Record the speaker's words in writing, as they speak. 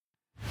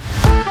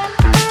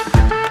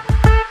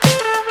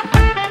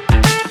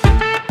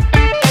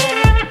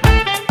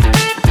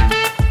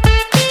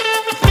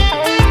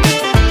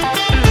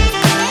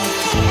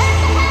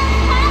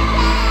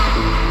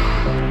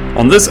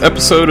this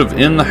episode of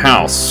In the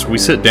House, we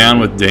sit down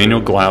with Daniel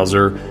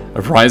Glauser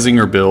of Rising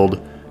or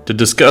Build to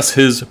discuss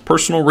his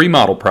personal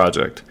remodel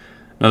project.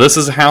 Now, this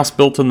is a house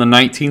built in the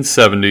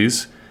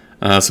 1970s,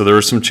 so there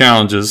are some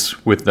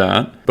challenges with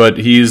that, but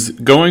he's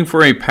going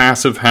for a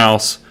passive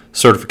house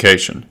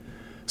certification.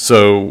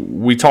 So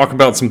we talk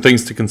about some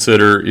things to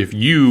consider if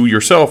you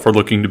yourself are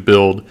looking to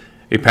build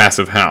a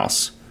passive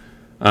house.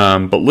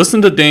 But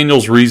listen to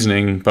Daniel's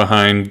reasoning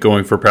behind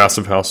going for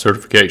passive house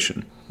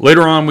certification.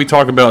 Later on, we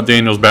talk about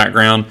Daniel's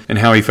background and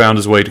how he found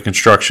his way to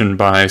construction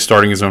by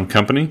starting his own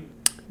company.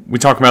 We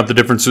talk about the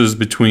differences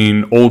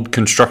between old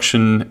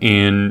construction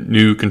and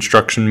new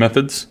construction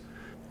methods.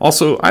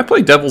 Also, I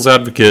play devil's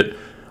advocate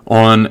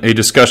on a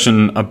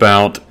discussion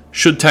about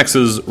should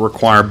Texas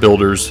require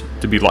builders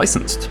to be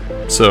licensed.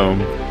 So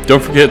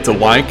don't forget to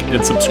like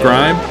and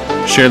subscribe,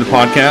 share the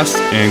podcast,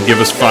 and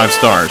give us 5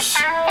 stars.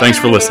 Thanks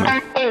for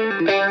listening.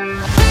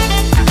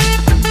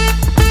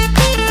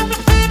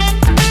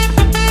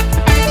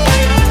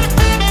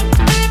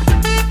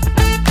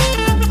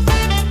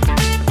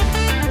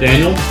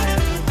 Daniel,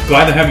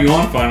 glad to have you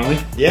on finally.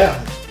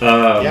 Yeah.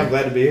 I'm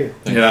glad to be here.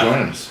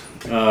 Thanks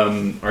for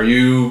joining us.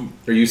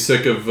 Are you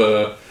sick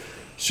of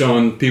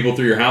showing people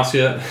through your house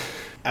yet?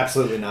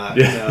 Absolutely not.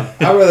 Yeah.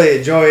 No. I really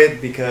enjoy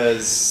it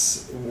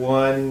because,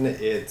 one,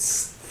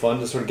 it's fun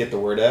to sort of get the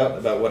word out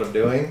about what I'm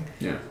doing.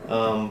 Yeah.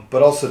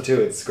 But also,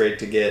 too, it's great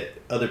to get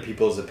other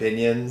people's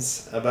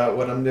opinions about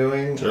what I'm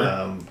doing.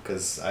 Sure.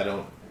 Because I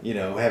don't,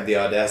 have the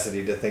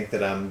audacity to think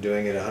that I'm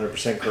doing it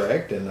 100%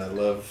 correct. And I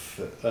love,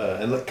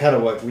 and kind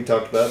of what we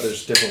talked about,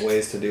 there's different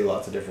ways to do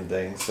lots of different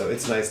things. So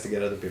it's nice to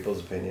get other people's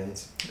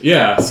opinions.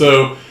 Yeah,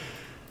 so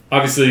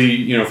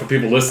obviously, for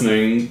people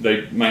listening,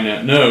 they might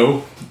not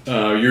know,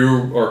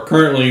 you are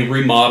currently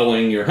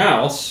remodeling your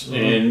house, mm-hmm.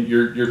 and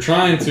you're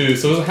trying to,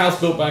 so it was a house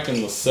built back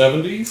in the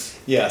 70s?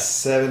 Yes,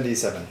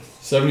 77.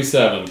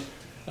 77.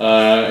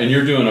 And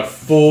you're doing a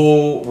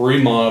full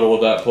remodel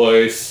of that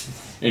place,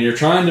 and you're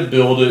trying to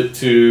build it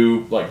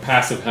to like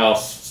passive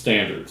house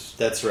standards.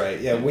 That's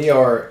right. Yeah, we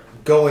are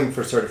going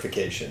for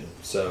certification.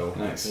 So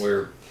nice.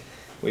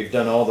 We've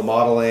done all the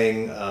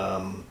modeling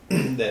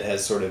that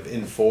has sort of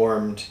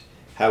informed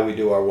how we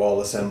do our wall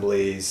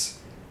assemblies,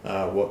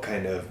 what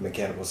kind of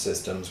mechanical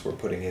systems we're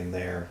putting in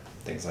there,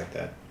 things like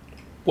that.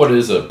 What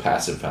is a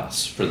passive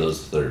house for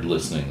those that are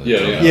listening?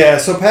 Yeah.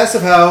 So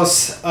passive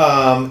house,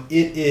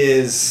 it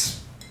is,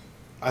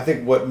 I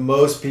think, what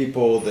most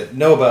people that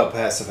know about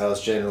passive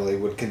house generally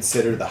would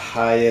consider the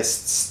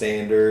highest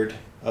standard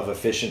of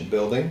efficient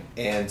building.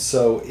 And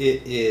so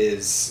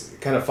it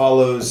kind of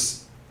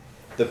follows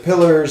the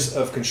pillars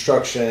of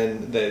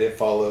construction that it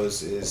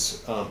follows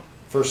is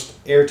first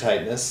air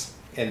tightness.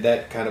 And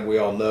that kind of, we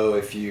all know,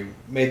 if you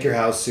make your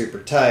house super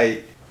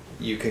tight,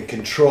 you can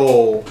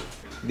control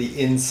the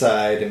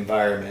inside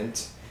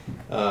environment.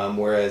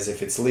 Whereas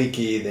if it's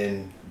leaky,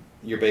 then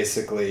you're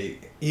basically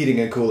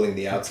heating and cooling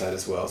the outside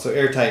as well. So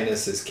air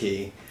tightness is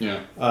key. Yeah.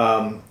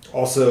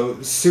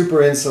 Also,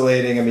 super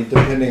insulating. I mean,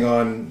 depending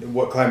on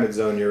what climate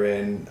zone you're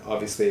in,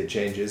 obviously it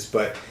changes.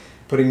 But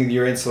putting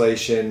your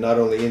insulation not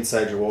only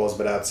inside your walls,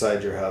 but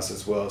outside your house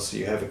as well. So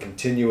you have a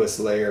continuous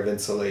layer of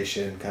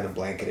insulation kind of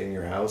blanketing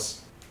your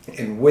house.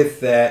 And with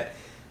that,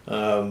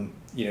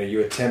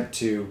 you attempt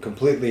to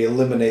completely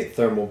eliminate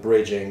thermal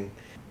bridging,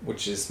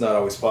 which is not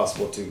always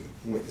possible to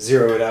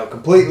zero it out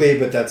completely,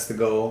 but that's the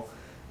goal.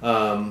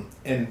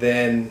 And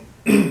then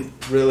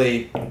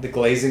really the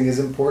glazing is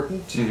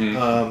important.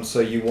 Mm-hmm. So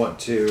you want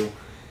to,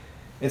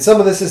 and some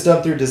of this is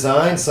done through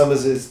design, some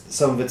of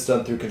it's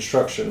done through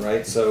construction,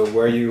 right? So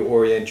where you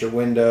orient your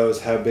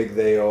windows, how big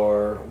they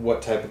are,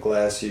 what type of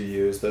glass you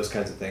use, those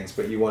kinds of things.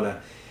 But you want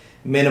to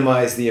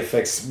minimize the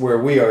effects, where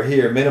we are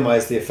here,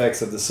 minimize the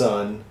effects of the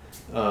sun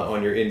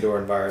on your indoor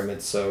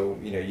environment. So,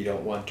 you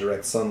don't want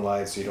direct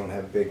sunlight, so you don't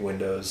have big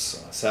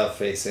windows south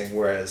facing,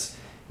 whereas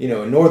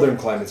in northern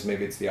climates,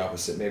 maybe it's the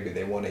opposite. Maybe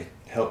they want to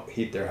help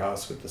heat their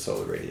house with the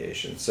solar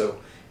radiation. So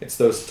it's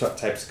those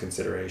types of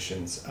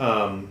considerations.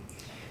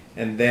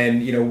 And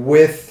then,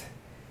 with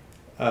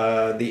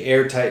the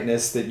air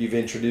tightness that you've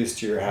introduced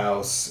to your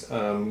house,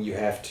 you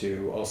have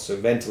to also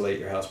ventilate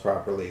your house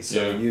properly.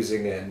 So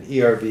using an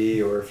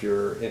ERV, or if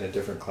you're in a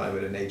different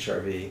climate, an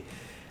HRV.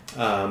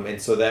 And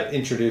so that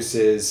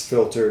introduces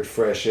filtered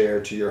fresh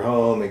air to your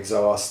home,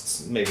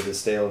 exhausts maybe the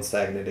stale and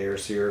stagnant air,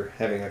 so you're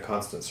having a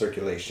constant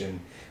circulation.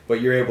 But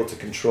you're able to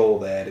control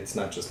that. It's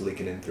not just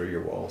leaking in through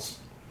your walls.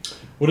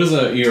 What is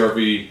an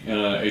ERV and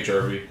an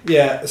HRV?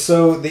 Yeah,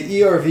 so the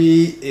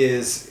ERV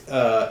is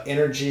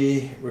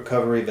energy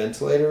recovery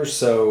ventilator.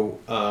 So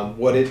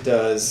what it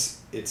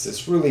does, it's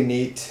this really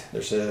neat,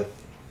 there's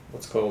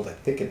what's called, I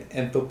think, an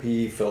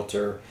enthalpy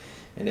filter.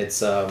 And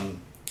it's a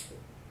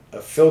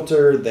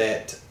filter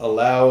that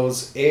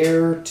allows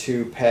air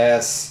to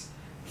pass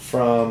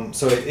from,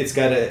 so it's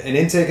got an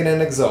intake and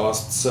an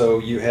exhaust. So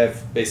you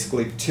have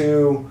basically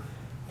 2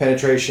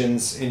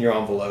 penetrations in your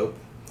envelope.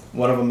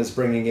 One of them is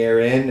bringing air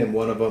in, and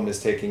one of them is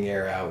taking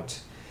air out.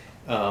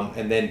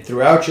 And then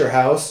throughout your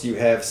house, you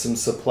have some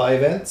supply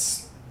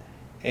vents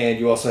and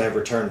you also have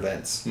return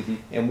vents. Mm-hmm.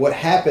 And what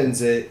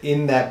happens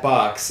in that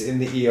box, in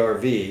the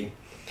ERV,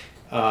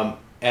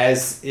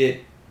 as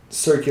it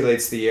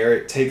circulates the air,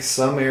 it takes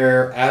some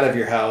air out of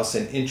your house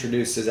and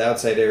introduces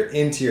outside air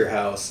into your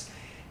house,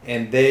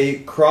 and they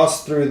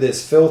cross through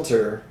this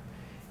filter.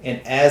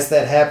 And as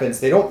that happens,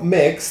 they don't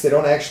mix, they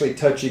don't actually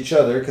touch each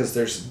other because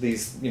there's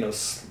these,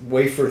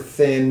 wafer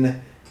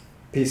thin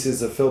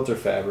pieces of filter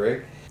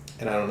fabric.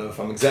 And I don't know if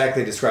I'm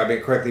exactly describing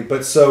it correctly,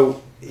 but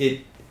so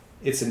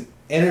it's an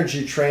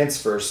energy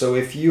transfer. So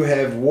if you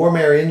have warm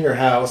air in your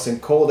house and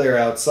cold air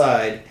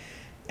outside,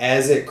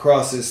 as it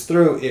crosses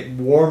through, it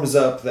warms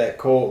up that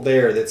cold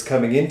air that's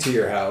coming into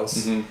your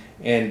house, mm-hmm.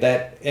 and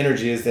that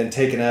energy is then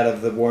taken out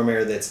of the warm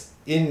air that's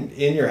in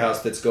your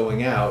house that's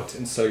going out,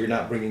 and so you're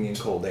not bringing in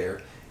cold air.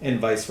 And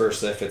vice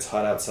versa, if it's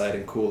hot outside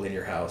and cool in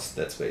your house,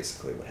 that's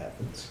basically what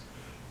happens.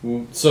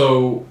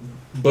 So,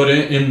 but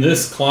in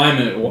this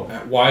climate,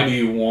 why do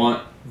you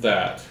want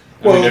that?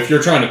 I Well, mean, if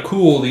you're trying to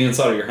cool the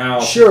inside of your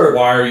house, sure.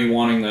 Why are you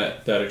wanting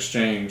that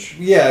exchange?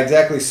 Yeah,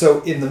 exactly.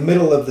 So in the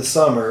middle of the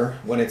summer,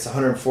 when it's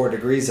 104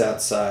 degrees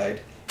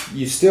outside,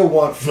 you still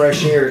want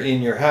fresh air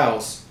in your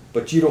house,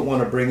 but you don't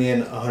want to bring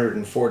in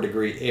 104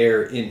 degree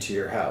air into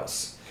your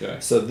house. Okay.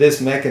 So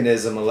this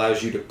mechanism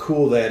allows you to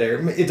cool that air.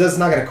 It's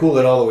not going to cool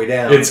it all the way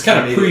down. It's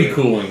kind of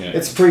pre-cooling it.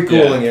 It's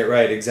pre-cooling it,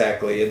 right,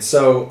 exactly. And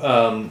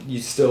so you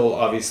still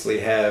obviously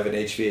have an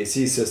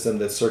HVAC system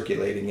that's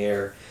circulating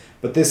air.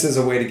 But this is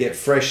a way to get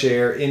fresh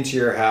air into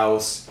your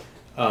house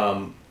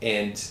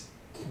and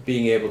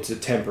being able to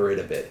temper it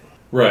a bit.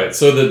 Right.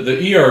 So the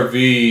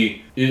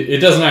ERV, it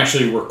doesn't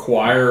actually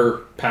require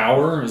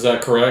power. Is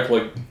that correct?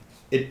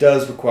 It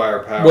does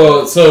require power.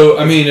 Well, so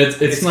I mean,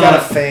 it's not got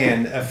a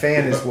fan. A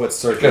fan is what's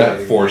circulating.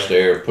 Got forced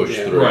air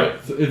pushed through. Right.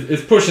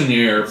 It's pushing the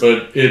air,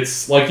 but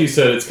it's like you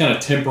said, it's kind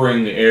of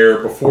tempering the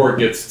air before it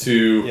gets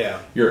to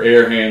your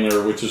air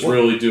handler, which is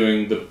really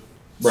doing the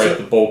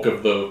bulk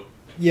of the.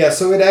 Yeah.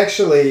 So it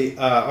actually,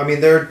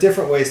 there are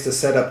different ways to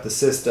set up the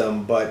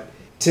system, but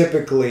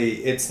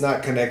typically it's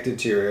not connected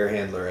to your air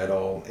handler at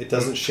all. It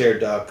doesn't share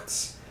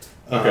ducts.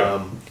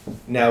 Okay.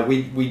 Now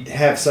we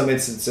have some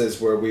instances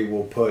where we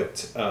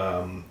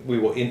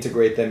will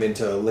integrate them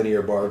into a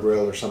linear bar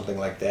grill or something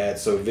like that.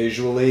 So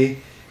visually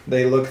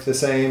they look the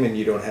same and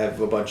you don't have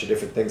a bunch of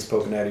different things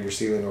poking out of your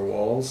ceiling or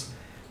walls.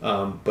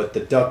 But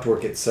the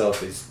ductwork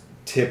itself is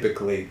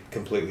typically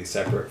completely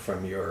separate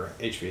from your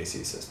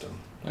HVAC system.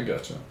 I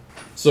gotcha.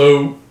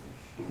 So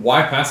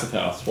why passive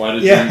house? Why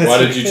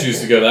did you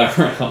choose to go that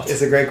route?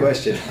 It's a great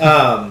question.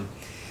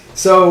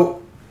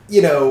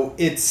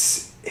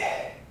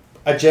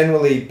 I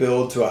generally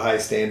build to a high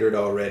standard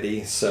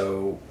already,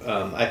 so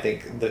I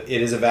think that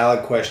it is a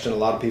valid question. A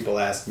lot of people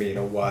ask me,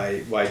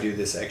 why do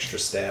this extra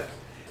step?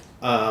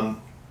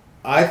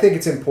 I think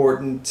it's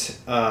important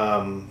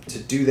to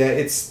do that.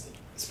 It's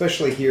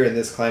especially here in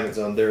this climate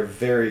zone. There are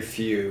very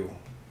few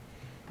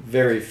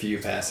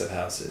passive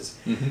houses,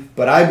 mm-hmm.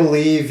 but I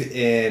believe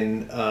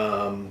in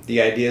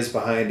the ideas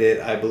behind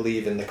it. I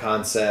believe in the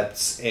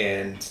concepts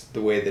and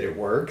the way that it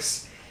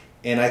works,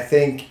 and I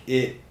think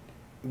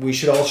we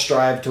should all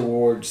strive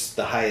towards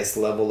the highest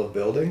level of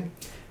building.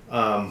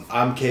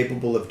 I'm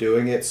capable of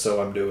doing it, so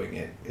I'm doing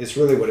it. It's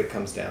really what it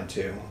comes down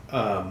to.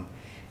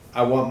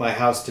 I want my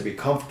house to be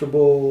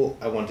comfortable.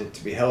 I want it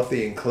to be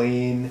healthy and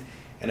clean,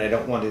 and I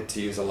don't want it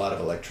to use a lot of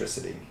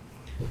electricity,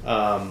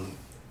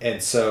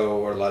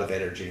 or a lot of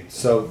energy.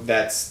 So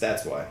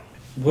that's why.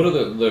 What are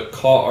the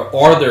cost?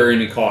 Are there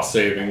any cost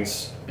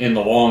savings in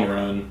the long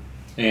run?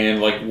 And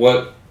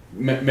what?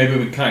 Maybe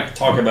we kind of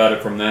talk about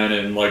it from that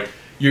and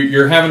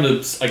You're having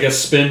to, I guess,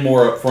 spend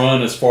more up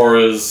front as far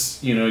as,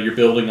 your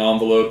building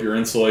envelope, your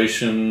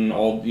insulation,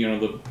 all,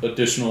 the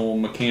additional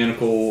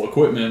mechanical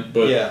equipment.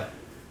 But,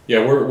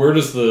 where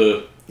does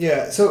the...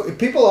 Yeah, so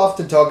people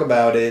often talk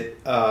about it,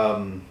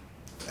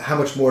 how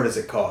much more does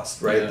it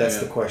cost, right? That's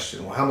the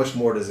question. Well, how much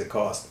more does it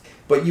cost?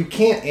 But you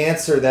can't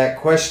answer that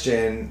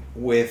question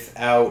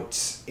without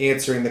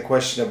answering the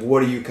question of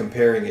what are you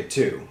comparing it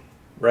to,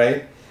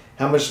 right?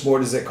 How much more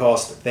does it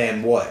cost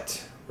than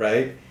what,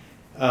 right?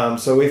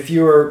 So if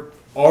you're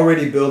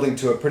already building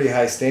to a pretty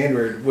high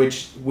standard,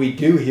 which we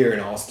do here in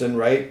Austin,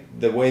 right?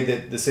 The way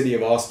that the city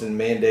of Austin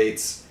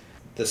mandates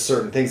the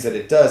certain things that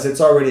it does, it's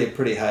already a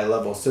pretty high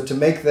level. So to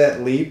make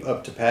that leap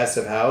up to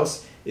passive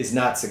house is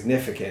not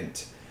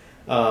significant.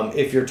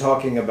 If you're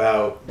talking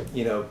about,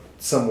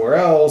 somewhere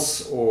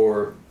else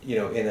or,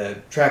 in a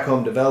tract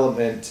home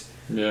development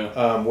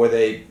where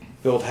they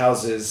build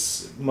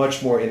houses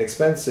much more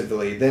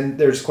inexpensively, then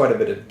there's quite a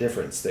bit of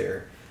difference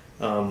there.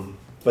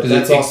 But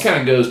it kind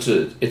of goes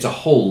to, it's a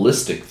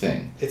holistic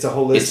thing. It's a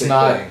holistic thing. It's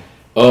not,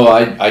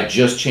 thing. I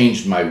just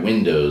changed my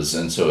windows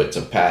and so it's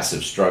a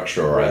passive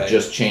structure, or I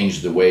just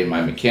changed the way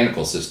my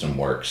mechanical system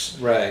works.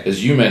 Right.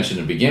 As you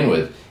mentioned to begin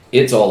with,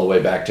 it's all the way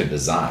back to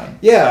design.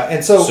 Yeah,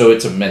 and so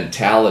it's a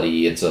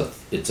mentality, it's a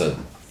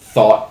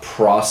thought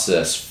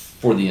process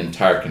for the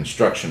entire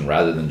construction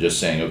rather than just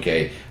saying,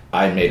 okay,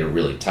 I made a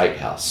really tight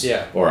house.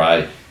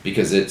 Yeah.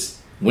 Because it's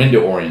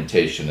window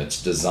orientation,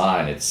 it's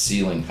design, it's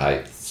ceiling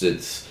height,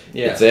 it's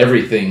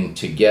everything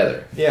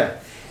together. Yeah.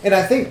 And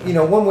I think,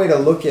 one way to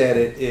look at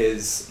it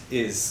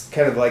is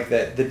kind of like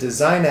that the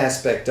design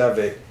aspect of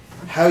it.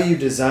 How you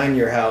design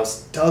your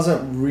house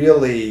doesn't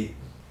really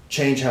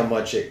change how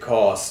much it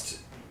costs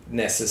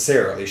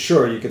necessarily.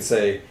 Sure, you could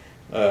say,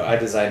 I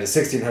designed a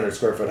 1,600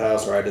 square foot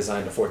house, or I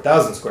designed a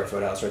 4,000 square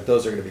foot house, right?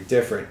 Those are going to be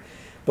different.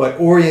 But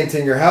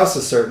orienting your house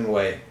a certain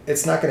way,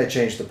 it's not going to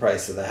change the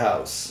price of the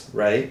house,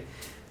 right?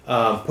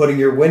 Putting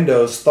your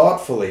windows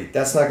thoughtfully,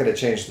 that's not going to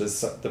change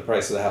the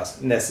price of the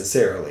house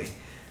necessarily.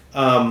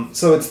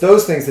 So it's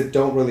those things that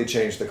don't really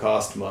change the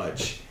cost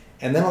much.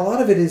 And then a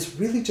lot of it is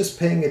really just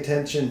paying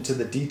attention to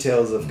the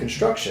details of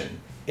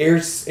construction.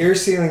 Air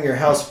sealing your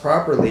house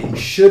properly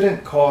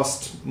shouldn't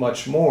cost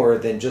much more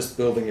than just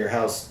building your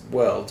house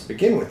well to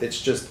begin with. It's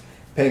just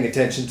paying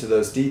attention to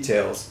those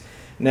details.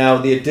 Now,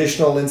 the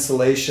additional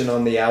insulation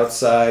on the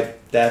outside,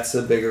 that's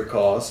a bigger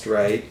cost,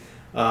 right?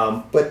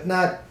 But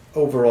not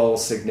overall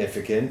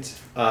significant.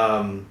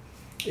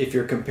 If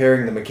you're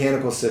comparing the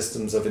mechanical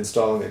systems of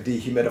installing a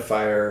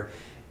dehumidifier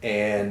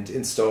and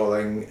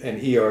installing an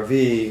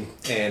ERV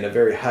and a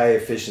very high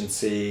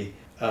efficiency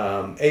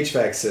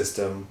HVAC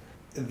system,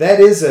 that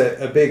is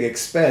a big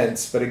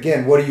expense. But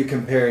again, what are you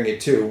comparing it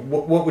to?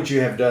 What would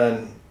you have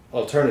done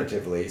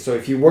alternatively? So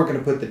if you weren't going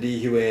to put the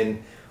dehu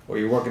in, or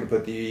you weren't going to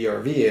put the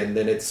ERV in,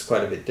 then it's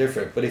quite a bit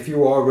different. But if you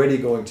were already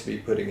going to be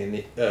putting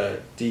in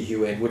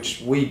dehu in,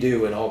 which we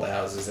do in all the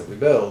houses that we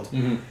build,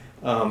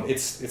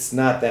 it's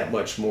not that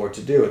much more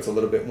to do. It's a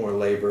little bit more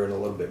labor and a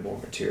little bit more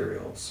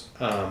materials.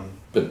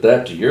 But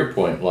that, to your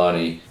point,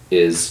 Lonnie,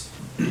 is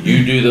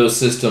you do those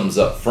systems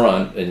up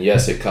front, and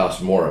yes, it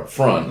costs more up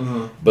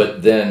front,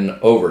 but then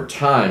over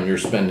time, you're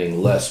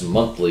spending less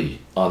monthly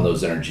on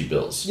those energy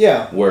bills.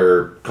 Yeah.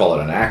 Where, call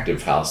it an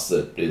active house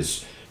that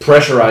is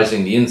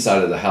pressurizing the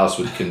inside of the house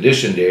with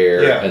conditioned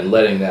air and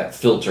letting that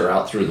filter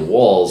out through the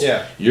walls,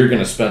 you're going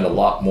to spend a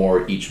lot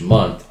more each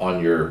month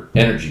on your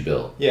energy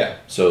bill. Yeah.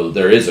 So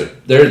there's a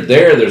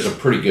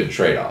pretty good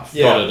trade-off.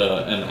 Yeah. Call it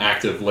an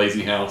active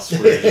lazy house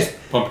where you're just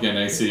pumping in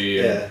AC.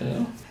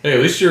 And, hey,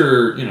 at least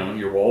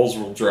your walls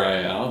will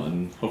dry out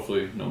and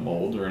hopefully no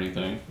mold or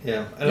anything.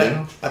 Yeah.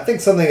 And I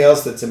think something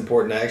else that's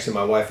important, actually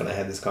my wife and I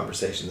had this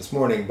conversation this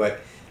morning, but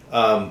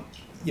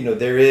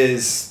there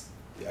is,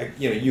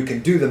 you can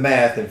do the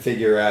math and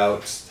figure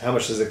out how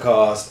much does it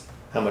cost,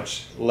 how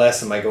much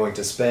less am I going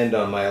to spend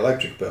on my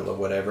electric bill or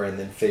whatever, and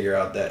then figure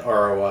out that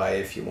ROI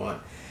if you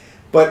want.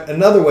 But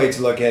another way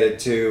to look at it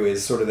too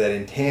is sort of that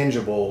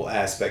intangible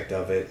aspect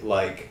of it,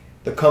 like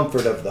the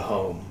comfort of the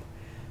home,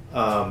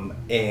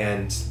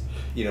 and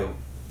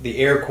the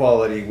air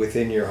quality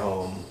within your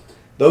home.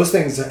 Those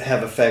things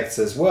have effects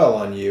as well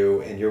on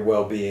you and your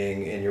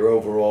well-being and your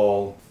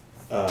overall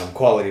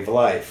quality of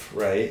life,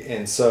 right?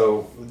 And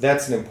so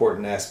that's an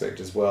important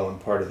aspect as well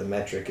and part of the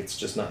metric. It's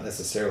just not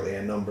necessarily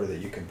a number that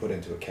you can put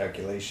into a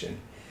calculation.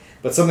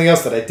 But something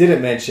else that I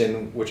didn't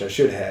mention, which I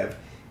should have,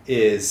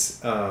 is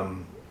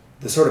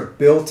the sort of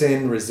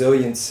built-in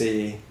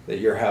resiliency that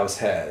your house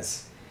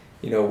has.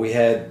 We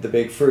had the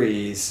big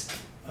freeze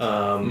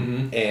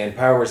and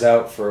power's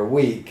out for a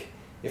week.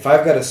 If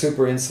I've got a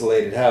super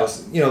insulated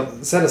house,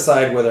 set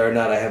aside whether or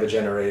not I have a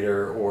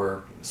generator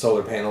or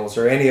solar panels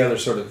or any other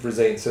sort of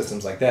resilient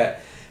systems like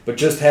that, but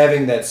just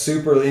having that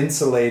super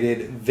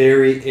insulated,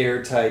 very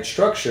airtight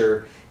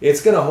structure,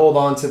 it's going to hold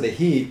on to the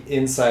heat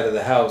inside of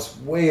the house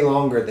way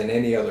longer than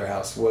any other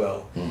house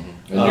will. And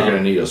you're going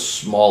to need a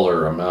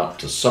smaller amount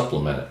to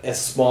supplement it. A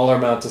smaller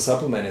amount to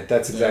supplement it.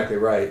 That's exactly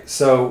right.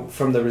 So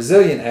from the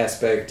resilient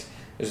aspect,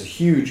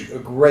 there's a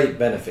great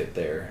benefit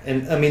there.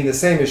 And I mean, the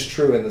same is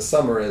true in the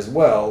summer as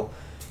well.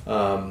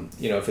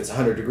 If it's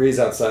 100 degrees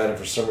outside and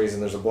for some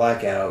reason there's a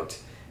blackout,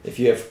 if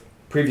you have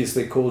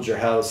previously cooled your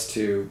house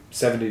to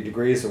 70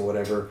 degrees or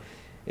whatever,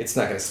 it's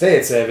not going to stay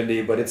at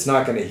 70, but it's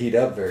not going to heat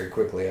up very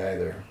quickly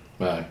either.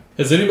 Right.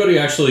 Has anybody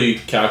actually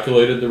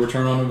calculated the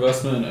return on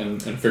investment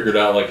and figured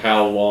out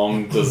how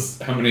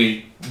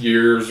many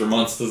years or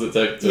months does it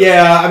take to...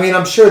 Yeah, I mean,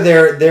 I'm sure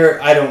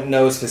there I don't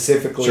know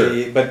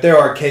specifically, but there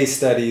are case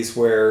studies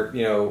where,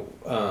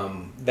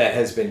 that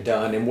has been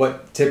done. And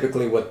what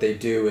they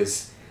do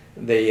is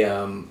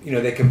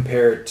they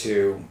compare it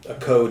to a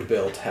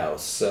code-built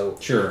house. So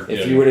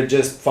if you were to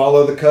just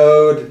follow the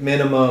code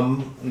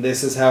minimum,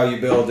 this is how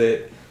you build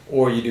it,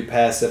 or you do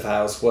passive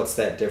house, what's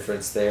that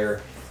difference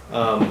there?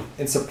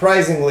 And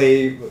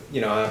surprisingly,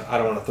 I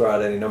don't want to throw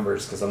out any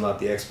numbers because I'm not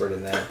the expert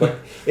in that, but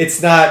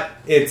it's not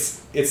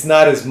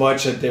as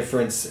much a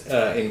difference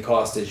in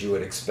cost as you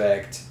would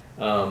expect.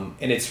 And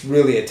it's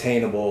really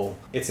attainable.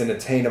 It's an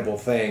attainable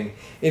thing.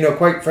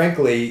 Quite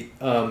frankly,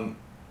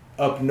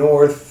 up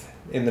north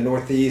in the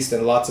Northeast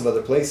and lots of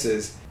other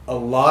places, a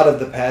lot of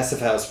the passive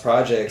house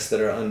projects that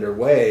are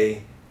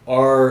underway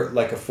are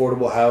like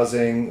affordable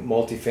housing,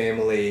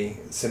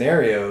 multifamily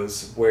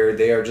scenarios where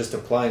they are just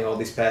applying all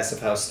these passive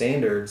house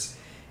standards.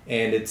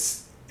 And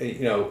it's,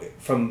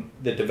 from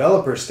the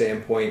developer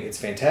standpoint, it's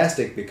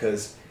fantastic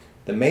because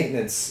the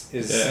maintenance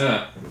is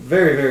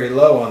very, very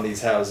low on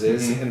these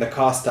houses, and the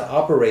cost to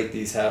operate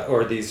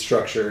these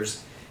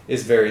structures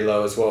is very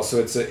low as well. So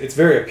it's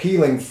very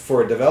appealing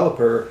for a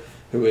developer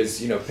who is,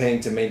 paying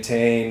to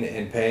maintain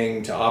and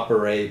paying to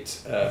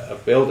operate a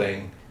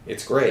building.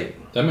 It's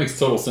great. That makes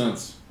total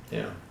sense.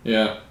 Yeah.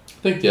 Yeah.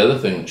 I think the other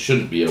thing that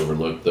shouldn't be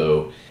overlooked,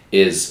 though,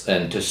 is,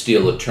 and to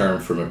steal a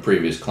term from a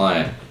previous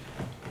client,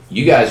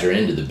 you guys are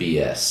into the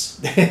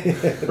BS.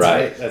 That's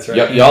right. That's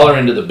right. Y'all are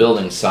into the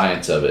building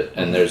science of it,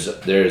 and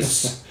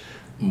there's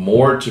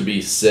more to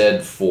be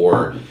said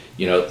for,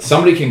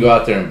 somebody can go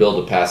out there and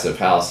build a passive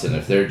house, and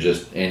if they're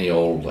just any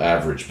old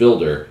average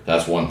builder,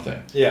 that's one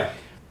thing. Yeah.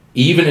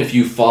 Even if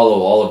you follow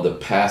all of the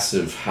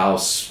passive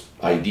house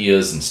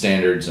ideas and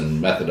standards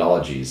and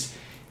methodologies,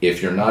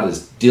 if you're not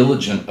as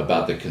diligent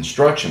about the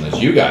construction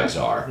as you guys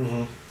are,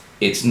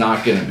 it's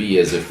not going to be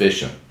as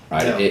efficient,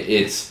 right?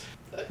 No.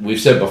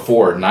 We've said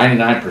before,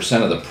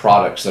 99% of the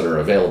products that are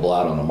available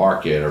out on the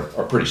market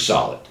are pretty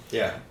solid.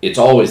 Yeah. It's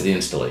always the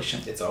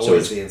installation. It's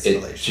always the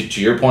installation.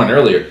 To your point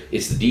earlier,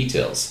 it's the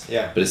details.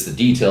 Yeah. But it's the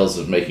details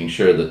of making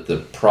sure that the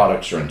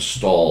products are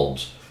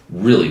installed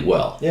really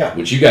well. Yeah.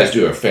 Which you guys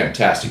do a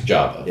fantastic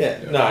job of. Yeah.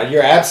 No,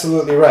 you're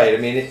absolutely right. I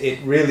mean, it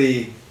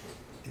really,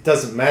 it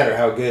doesn't matter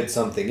how good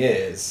something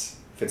is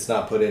if it's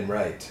not put in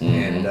right.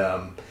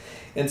 Mm-hmm.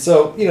 And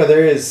so,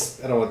 there is,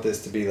 I don't want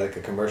this to be like a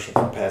commercial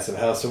for Passive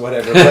House or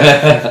whatever,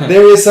 but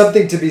there is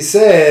something to be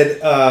said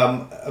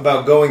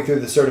about going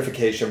through the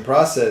certification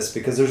process,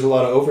 because there's a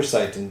lot of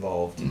oversight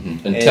involved.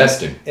 Mm-hmm. And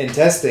testing. And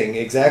testing,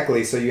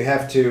 exactly. So you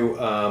have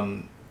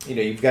to,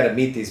 you've got to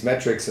meet these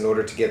metrics in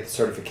order to get the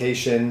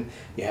certification.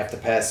 You have to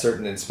pass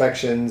certain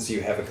inspections.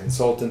 You have a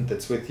consultant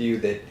that's with you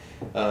that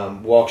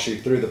walks you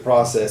through the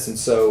process. And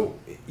so,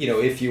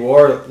 if you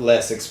are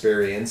less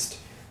experienced,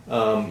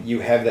 you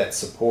have that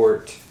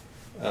support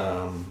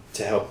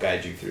to help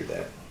guide you through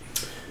that.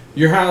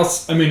 Your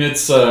house, I mean,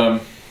 it's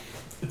a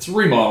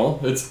remodel.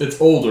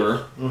 It's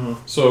older. Mm-hmm.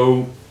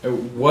 So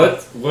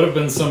what have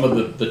been some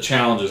of the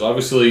challenges?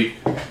 Obviously,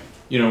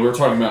 we were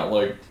talking about,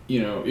 like,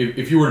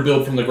 if you were to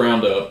build from the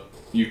ground up,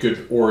 you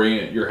could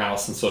orient your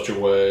house in such a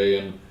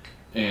way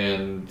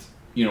and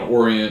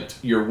orient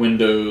your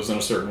windows in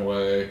a certain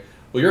way.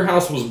 Well, your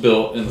house was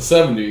built in the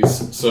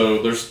 70s,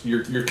 so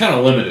you're kind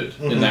of limited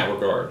in that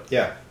regard.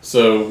 Yeah.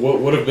 So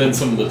what have been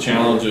some of the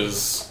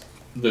challenges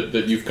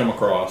that you've come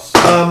across?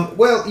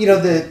 Well,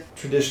 the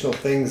traditional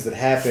things that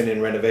happen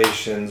in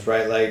renovations,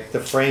 right? Like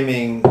the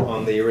framing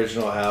on the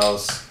original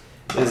house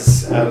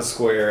is out of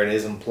square and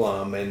isn't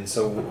plumb. And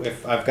so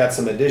if I've got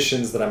some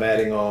additions that I'm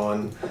adding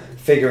on,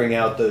 figuring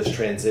out those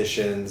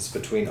transitions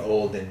between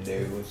old and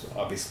new is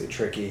obviously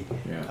tricky.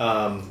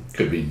 Yeah.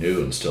 Could be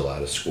new and still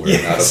out of square.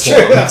 Yeah, not that's a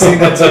true. plumb. I've seen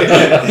that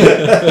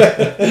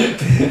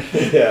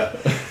too. Yeah.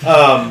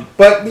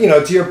 But,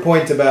 to your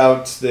point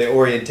about the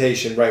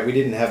orientation, right, we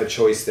didn't have a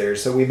choice there.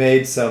 So we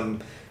made some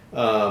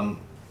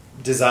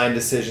design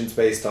decisions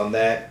based on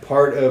that.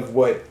 Part of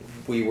what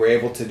we were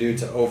able to do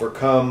to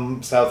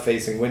overcome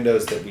south-facing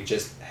windows that we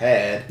just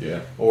had,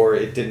 or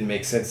it didn't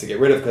make sense to get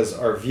rid of, because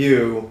our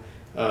view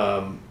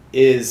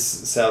is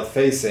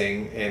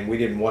south-facing, and we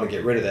didn't want to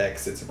get rid of that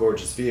because it's a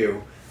gorgeous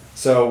view.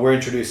 So we're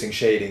introducing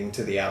shading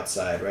to the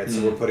outside, right?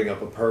 So we're putting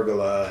up a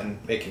pergola and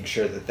making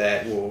sure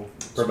that will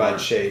provide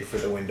shade for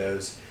the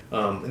windows,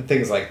 and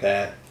things like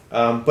that.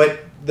 But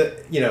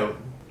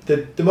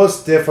the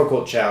most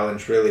difficult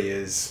challenge really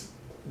is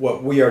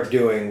what we are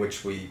doing,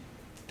 which we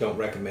don't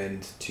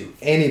recommend to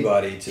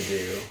anybody to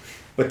do,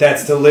 but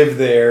that's to live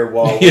there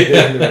while we're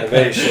doing the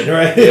renovation,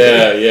 right?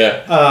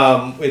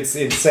 Yeah. It's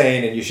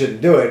insane, and you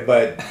shouldn't do it,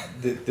 but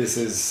this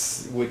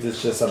is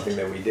just something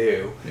that we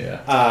do.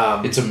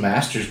 Yeah. It's a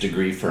master's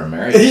degree for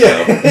Americans.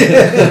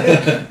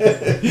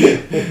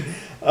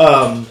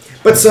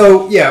 But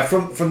so,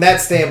 from that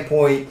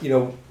standpoint,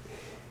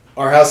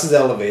 our house is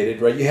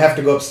elevated, right? You have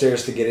to go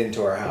upstairs to get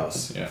into our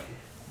house. Yeah.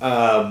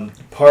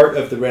 Part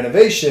of the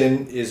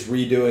renovation is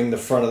redoing the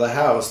front of the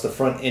house, the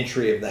front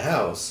entry of the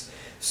house.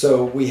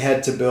 So we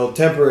had to build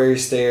temporary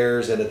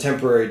stairs and a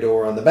temporary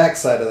door on the back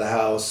side of the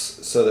house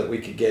so that we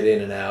could get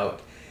in and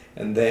out.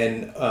 And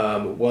then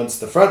once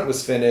the front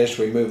was finished,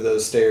 we moved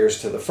those stairs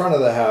to the front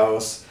of the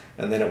house.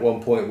 And then at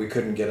one point we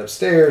couldn't get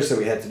upstairs, so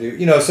we had to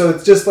do, so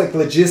it's just like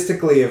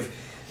logistically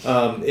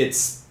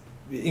it's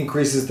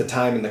increases the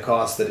time and the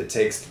cost that it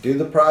takes to do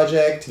the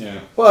project. Yeah.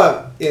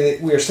 But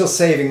we are still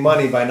saving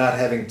money by not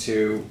having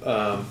to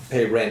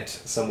pay rent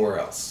somewhere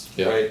else,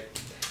 right?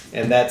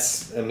 And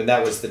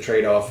that was the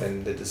trade-off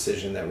and the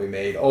decision that we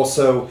made.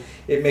 Also,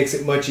 it makes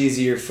it much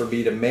easier for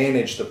me to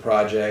manage the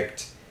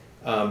project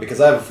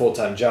because I have a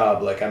full-time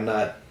job. Like I'm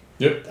not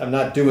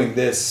doing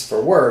this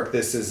for work.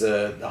 This is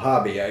a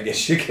hobby, I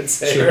guess you could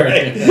say,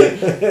 right?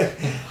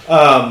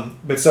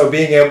 But so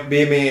being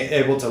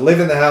able to live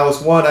in the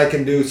house, one, I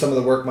can do some of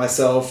the work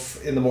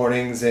myself in the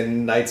mornings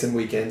and nights and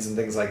weekends and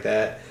things like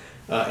that,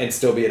 and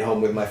still be at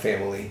home with my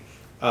family.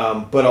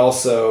 But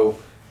also,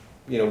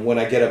 when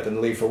I get up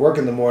and leave for work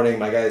in the morning,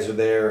 my guys are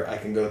there. I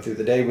can go through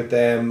the day with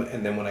them,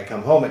 and then when I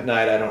come home at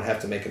night, I don't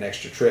have to make an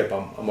extra trip.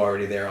 I'm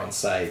already there on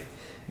site,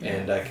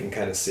 and I can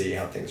kind of see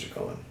how things are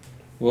going.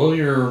 Well,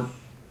 your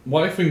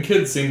wife and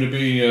kids seem to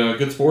be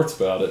good sports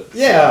about it.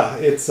 Yeah,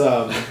 it's.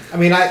 I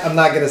mean, I'm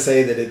not going to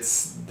say that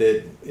it's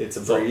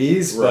a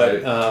breeze,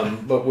 right.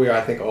 but we're,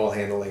 I think, all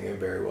handling it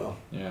very well.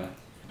 Yeah,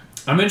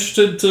 I'm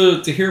interested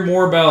to hear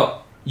more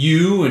about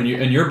you and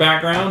your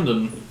background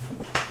and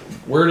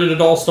where did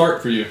it all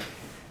start for you?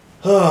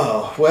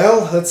 Oh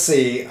well, let's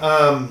see.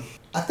 I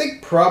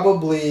think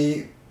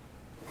probably.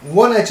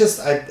 One, I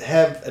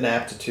have an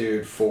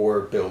aptitude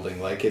for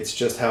building. Like, it's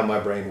just how my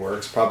brain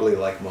works, probably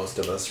like most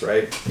of us,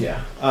 right?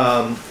 Yeah.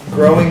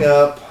 Growing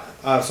up,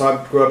 so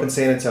I grew up in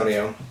San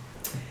Antonio,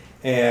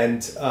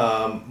 and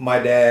my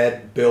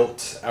dad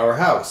built our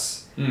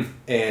house.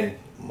 And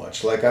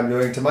much like I'm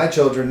doing to my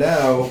children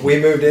now, we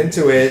moved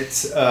into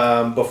it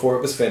before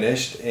it was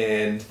finished,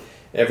 and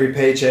every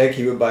paycheck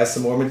he would buy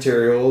some more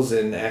materials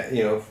and,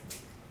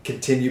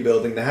 continue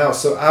building the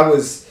house. So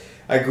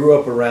I grew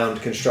up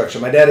around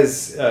construction. My dad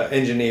is an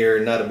engineer,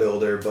 not a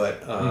builder,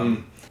 but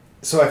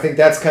so I think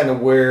that's kind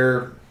of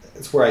where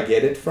I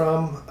get it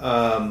from.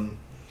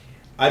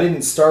 I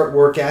didn't start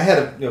working. I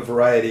had a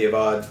variety of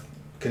odd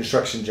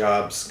construction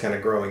jobs kind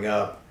of growing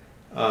up,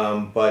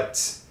 but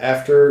so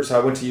I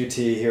went to UT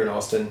here in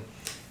Austin,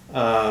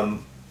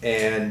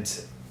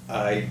 and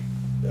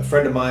a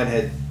friend of mine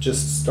had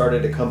just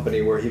started a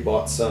company where he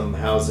bought some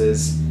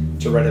houses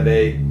to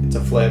renovate, to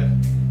flip,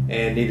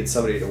 and needed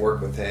somebody to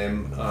work with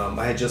him.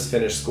 I had just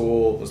finished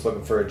school, was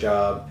looking for a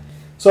job.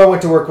 So I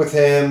went to work with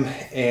him,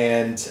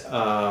 and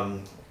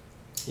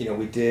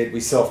we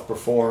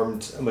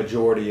self-performed a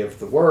majority of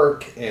the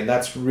work, and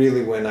that's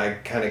really when I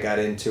kind of got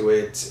into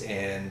it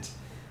and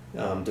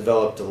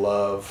developed a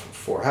love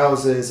for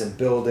houses and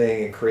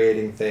building and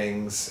creating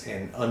things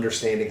and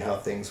understanding how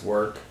things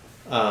work.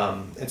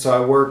 And so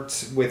I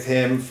worked with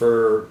him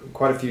for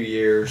quite a few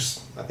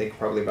years, I think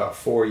probably about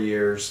 4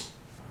 years.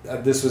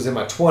 This was in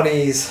my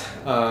 20s.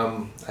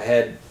 I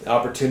had the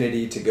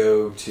opportunity to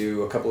go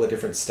to a couple of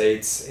different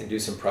states and do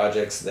some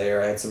projects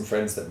there. I had some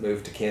friends that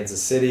moved to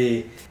Kansas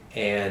City,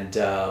 and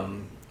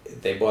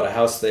they bought a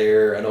house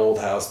there, an old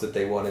house that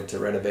they wanted to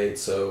renovate,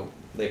 so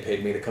they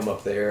paid me to come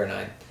up there, and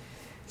I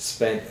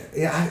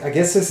I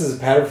guess this is a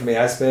pattern for me.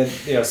 I spent,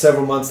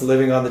 several months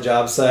living on the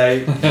job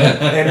site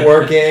and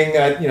working.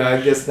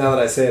 I guess now that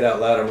I say it out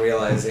loud, I'm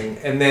realizing.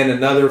 And then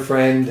another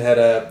friend had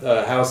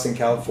a house in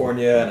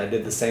California, and I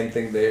did the same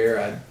thing there.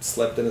 I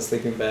slept in a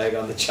sleeping bag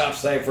on the job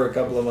site for a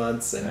couple of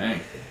months,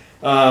 and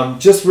I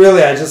just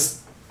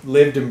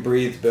lived and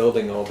breathed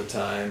building all the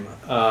time.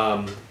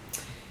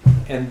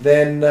 And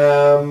then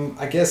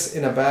I guess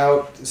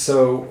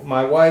so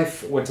my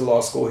wife went to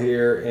law school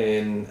here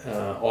in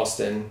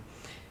Austin.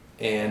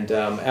 And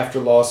after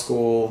law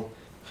school,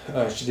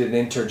 she did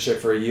an internship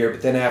for a year.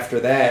 But then after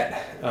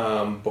that,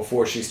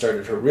 before she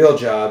started her real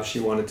job,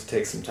 she wanted to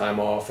take some time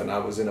off, and I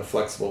was in a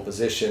flexible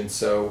position.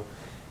 So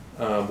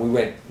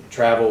we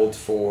traveled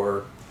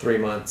for 3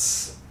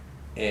 months,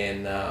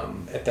 and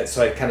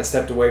so I kind of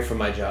stepped away from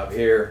my job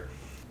here.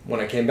 When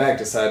I came back,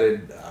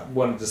 decided I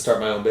wanted to start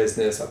my own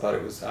business. I thought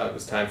it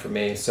was time for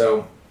me.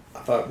 So I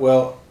thought,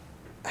 well,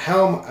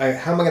 how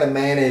am I going to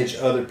manage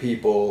other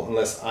people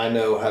unless I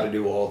know how to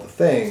do all the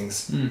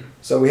things?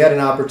 So we had an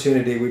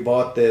opportunity. We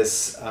bought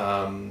this,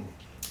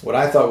 what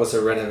I thought was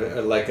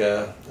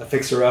a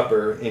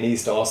fixer-upper in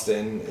East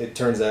Austin. It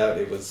turns out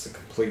it was a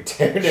complete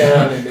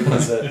teardown, and it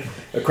was a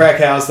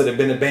crack house that had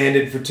been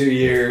abandoned for 2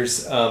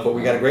 years, but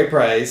we got a great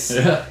price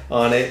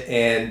on it,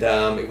 and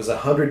it was a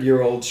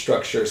 100-year-old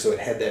structure, so it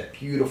had that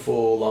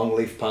beautiful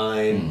longleaf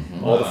pine.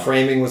 All the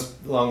framing was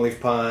longleaf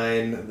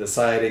pine, the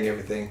siding,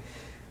 everything.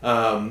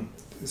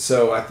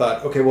 So I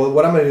thought, okay, well,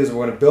 what I'm going to do is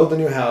we're going to build a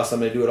new house. I'm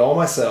going to do it all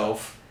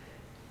myself,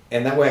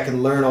 and that way I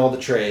can learn all the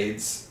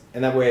trades.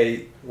 And that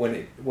way,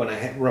 when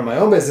I run my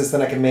own business,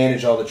 then I can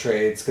manage all the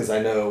trades because I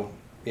know,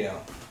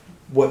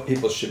 what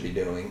people should be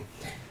doing,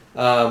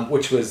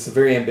 which was a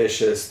very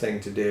ambitious thing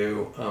to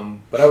do.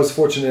 But I was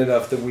fortunate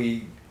enough that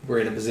we were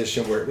in a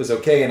position where it was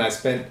okay, and I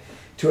spent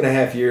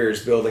 2.5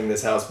 years building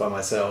this house by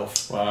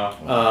myself.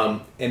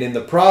 Wow. And in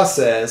the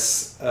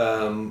process,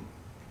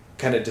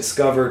 kind of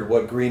discovered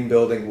what green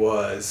building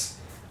was,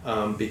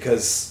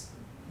 because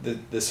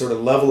the sort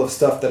of level of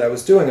stuff that I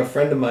was doing, a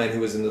friend of mine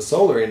who was in the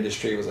solar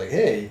industry was like,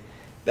 hey,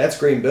 that's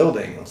green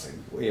building. I was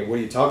like, what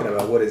are you talking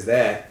about? What is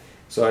that?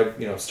 So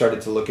I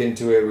started to look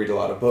into it, read a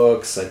lot of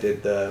books. I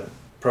did the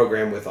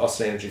program with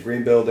Austin Energy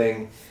Green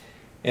Building,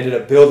 ended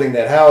up building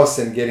that house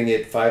and getting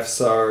it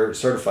 5-star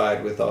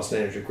certified with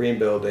Austin Energy Green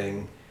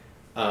Building,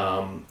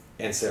 and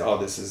said, oh,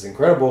 this is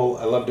incredible.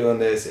 I love doing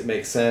this. It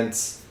makes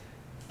sense.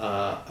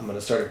 I'm going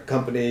to start a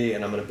company,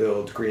 and I'm going to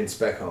build green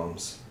spec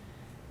homes.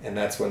 And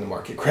that's when the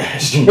market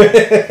crashed.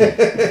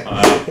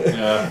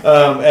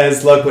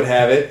 As luck would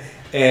have it.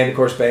 And, of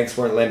course, banks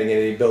weren't lending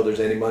any builders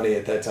any money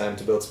at that time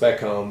to build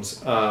spec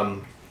homes.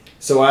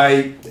 So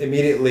I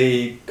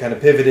immediately kind of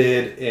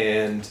pivoted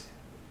and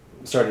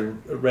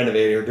started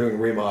renovating or doing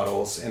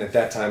remodels. And at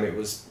that time, it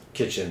was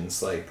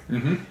kitchens.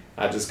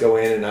 I'd just go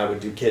in and I would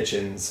do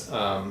kitchens.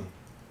 And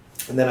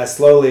then I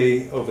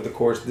slowly, over the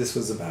course, this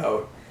was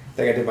about, I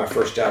think I did my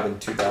first job in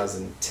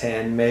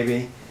 2010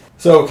 maybe.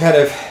 So kind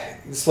of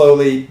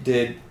slowly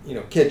did,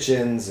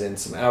 kitchens and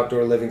some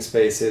outdoor living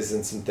spaces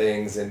and some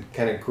things, and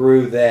kind of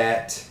grew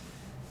that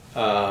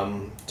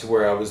to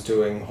where I was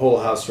doing whole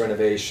house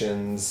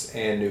renovations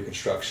and new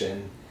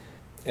construction,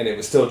 and it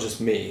was still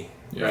just me,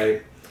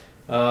 right?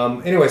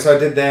 Anyway, so I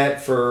did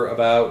that for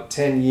about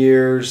 10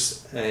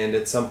 years, and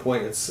at some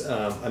point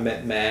I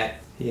met Matt.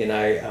 He and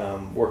I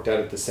worked out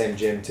at the same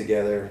gym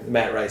together,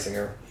 Matt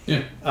Reisinger.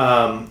 Yeah.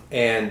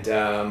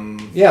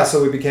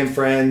 So we became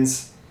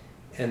friends,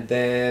 and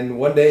then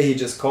one day he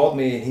just called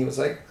me, and he was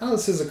like, "Oh,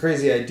 this is a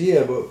crazy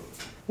idea, but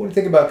what do you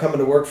think about coming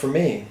to work for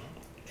me?"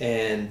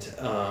 And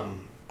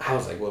I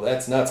was like, "Well,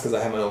 that's nuts, because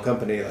I have my own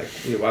company. Like,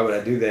 why would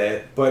I do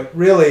that?" But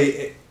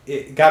really,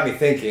 it got me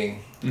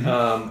thinking.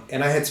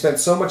 And I had spent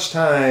so much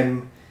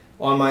time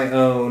on my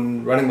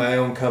own, running my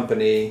own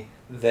company,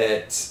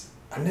 that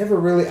I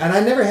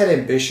never had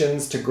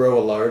ambitions to grow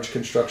a large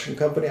construction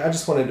company. I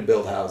just wanted to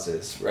build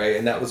houses, right?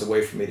 And that was a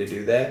way for me to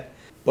do that.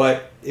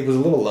 But it was a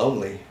little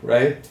lonely,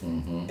 right?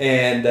 Mm-hmm.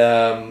 And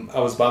I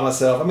was by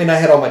myself. I mean, I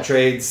had all my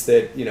trades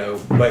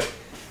but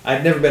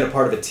I'd never been a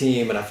part of a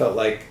team, and I felt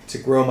like to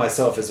grow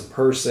myself as a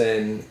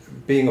person,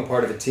 being a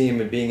part of a team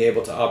and being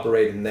able to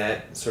operate in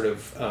that sort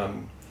of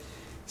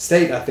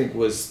state, I think,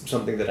 was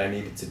something that I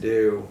needed to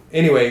do.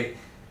 Anyway,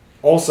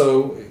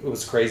 also, it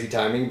was crazy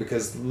timing,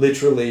 because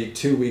literally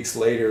 2 weeks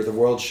later, the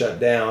world shut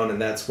down,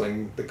 and that's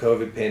when the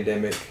COVID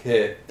pandemic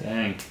hit.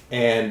 Dang.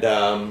 And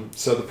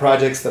so the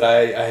projects that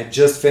I had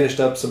just finished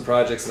up some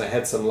projects, and I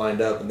had some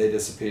lined up, and they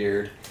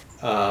disappeared.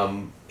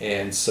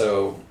 And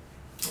so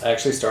I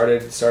actually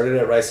started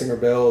at Reisinger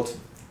Build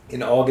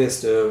in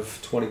August of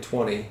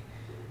 2020,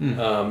 in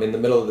the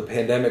middle of the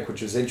pandemic,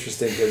 which was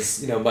interesting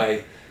because,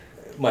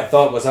 my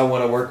thought was, I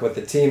want to work with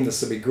the team.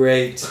 This will be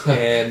great.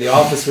 And the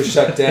office was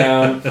shut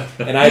down,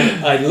 and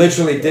I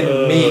literally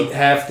didn't meet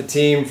half the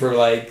team for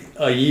like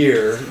a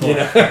year.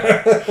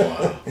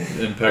 Wow.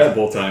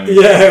 Impeccable timing.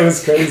 Yeah, it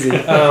was crazy,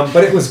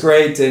 but it was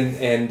great,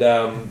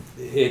 and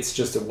it's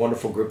just a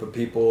wonderful group of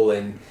people,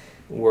 and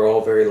we're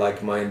all very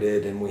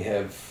like-minded, and we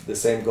have the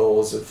same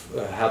goals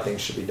of how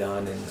things should be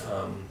done.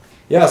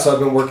 And so I've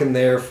been working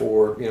there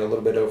for a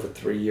little bit over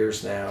 3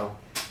 years now,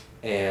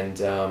 and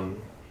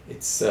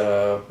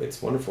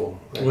it's wonderful.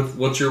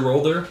 What's your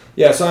role there?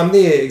 Yeah, so I'm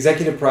the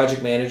executive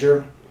project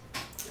manager.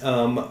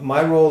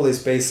 My role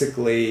is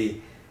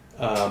basically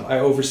I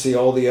oversee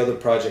all the other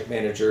project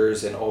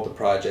managers and all the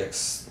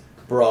projects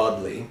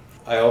broadly.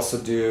 I also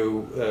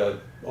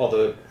do all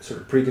the sort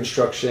of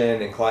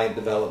pre-construction and client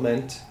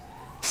development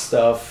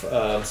stuff.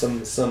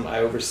 Some I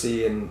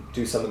oversee and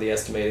do some of the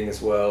estimating as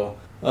well.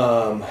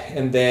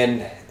 And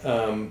then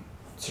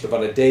sort of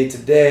on a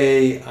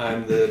day-to-day,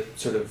 I'm the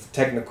sort of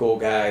technical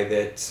guy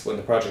that when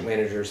the project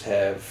managers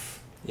have,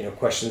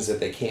 questions that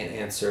they can't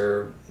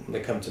answer,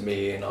 they come to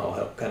me, and I'll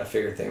help kind of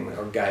figure things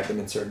or guide them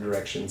in certain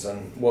directions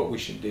on what we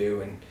should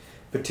do and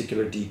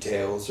particular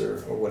details or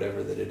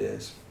whatever that it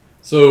is.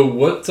 So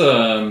what,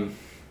 kind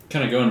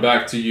of going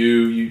back to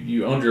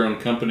you owned your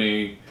own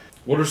company.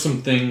 What are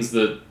some things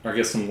that, I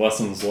guess, some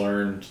lessons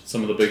learned,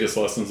 some of the biggest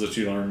lessons that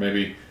you learned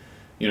maybe,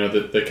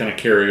 that kind of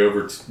carry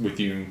over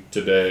with you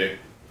today?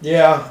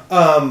 Yeah,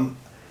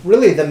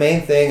 really the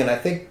main thing, and I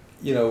think,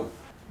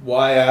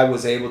 why I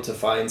was able to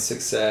find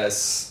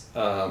success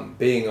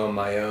being on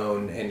my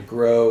own and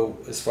grow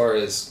as far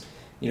as,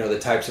 the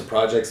types of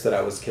projects that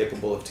I was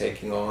capable of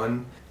taking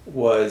on,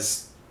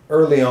 was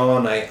early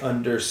on I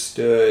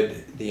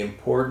understood the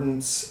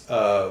importance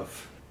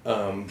of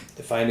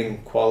finding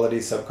quality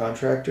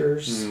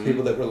subcontractors,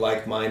 people that were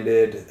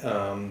like-minded,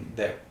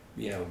 that,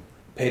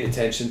 paid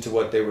attention to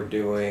what they were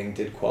doing,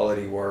 did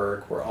quality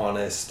work, were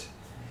honest.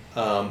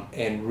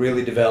 And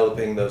really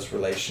developing those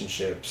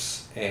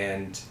relationships,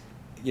 and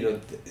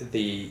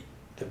the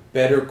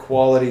better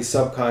quality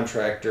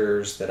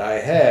subcontractors that I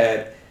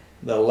had,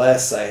 the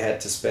less I had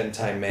to spend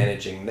time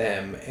managing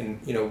them. And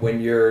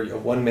when you're a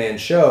one-man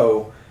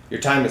show,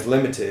 your time is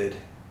limited.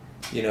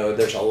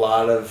 There's a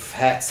lot of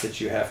hats that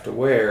you have to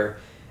wear.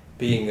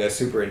 Being a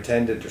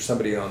superintendent or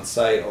somebody on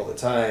site all the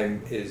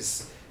time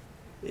is,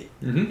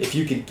 if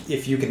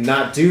you can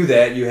not do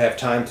that, you have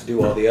time to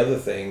do all the other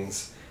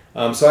things.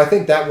 So I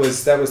think that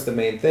was the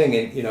main thing,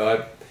 and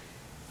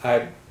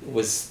I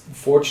was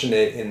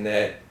fortunate in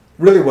that.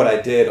 Really, what I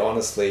did,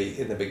 honestly,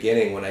 in the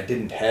beginning when I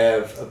didn't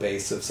have a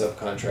base of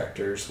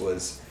subcontractors,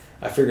 was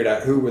I figured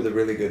out who were the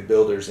really good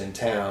builders in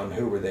town,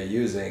 who were they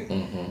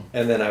using,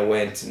 and then I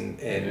went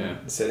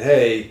and said,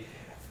 "Hey,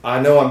 I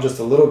know I'm just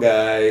a little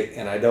guy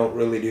and I don't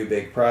really do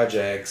big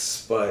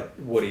projects, but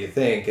what do you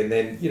think?" And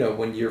then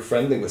when you're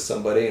friendly with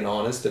somebody and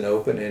honest and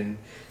open, and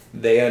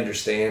they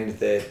understand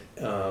that.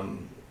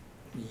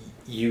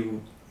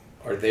 You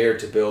are there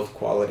to build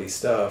quality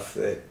stuff,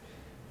 that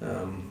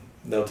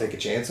they'll take a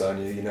chance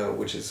on you,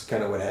 which is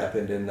kind of what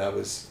happened. And I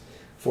was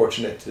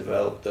fortunate to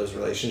develop those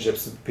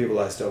relationships with people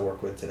I still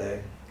work with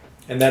today.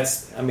 And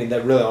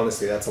that really,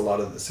 honestly, that's a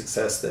lot of the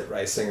success that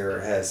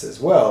Reisinger has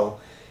as well,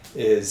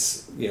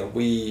 is,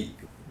 we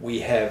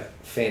have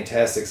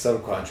fantastic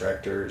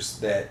subcontractors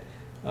that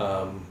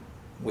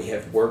we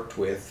have worked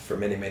with for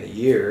many, many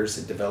years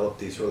and developed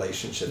these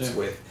relationships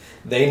with.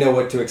 They know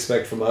what to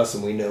expect from us,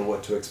 and we know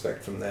what to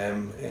expect from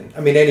them. And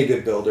I mean, any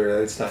good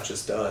builder, it's not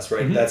just us,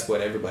 right? Mm-hmm. That's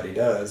what everybody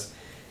does.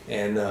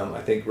 And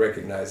I think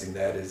recognizing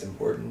that is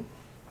important.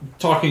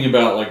 Talking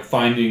about like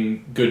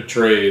finding good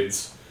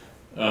trades,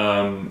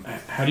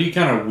 how do you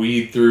kind of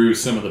weed through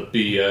some of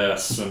the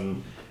BS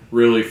and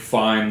really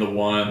find the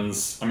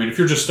ones? I mean, if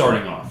you're just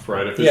starting off,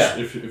 right? If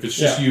it's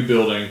just you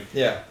building,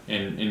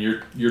 and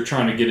you're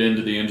trying to get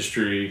into the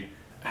industry,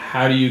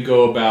 how do you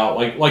go about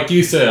like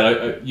you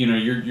said?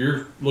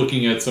 You're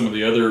looking at some of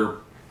the other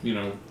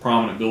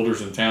prominent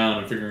builders in town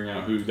and figuring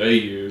out who they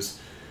use,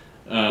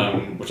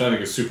 which I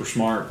think is super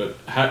smart. But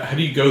how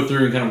do you go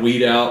through and kind of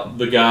weed out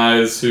the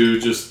guys who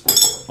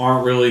just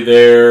aren't really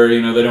there?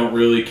 They don't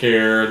really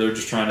care. They're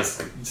just trying to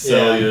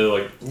sell you.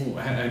 Like,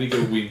 how do you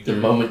go weed through?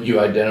 The moment you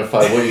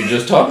identify what you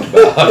just talked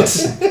about.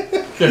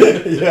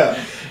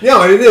 Yeah.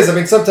 No, it is. I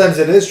mean, sometimes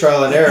it is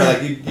trial and error. Like,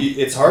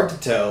 it's hard to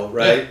tell,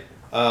 right?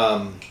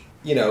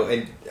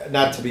 And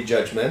not to be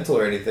judgmental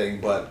or anything,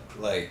 but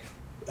like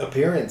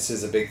appearance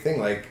is a big thing.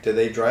 Like, do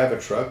they drive a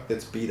truck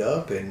that's beat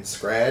up and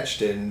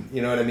scratched and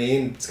you know what I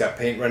mean? It's got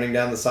paint running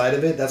down the side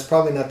of it. That's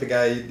probably not the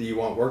guy that you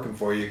want working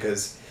for you,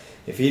 because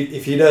if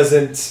he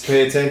doesn't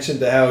pay attention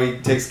to how he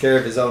takes care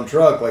of his own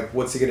truck, like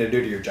what's he going to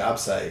do to your job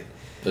site?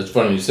 It's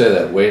funny you say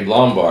that. Wade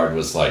Lombard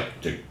was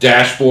like, the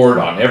dashboard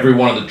on every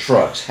one of the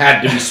trucks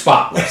had to be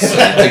spotless.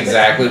 That's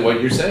exactly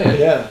what you're saying.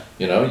 Yeah.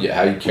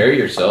 How you carry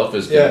yourself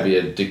is going to be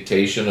a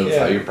dictation of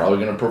how you're probably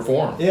going to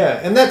perform. Yeah,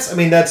 and that's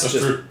just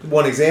true.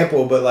 One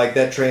example, but like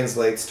that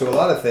translates to a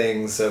lot of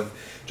things of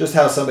just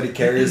how somebody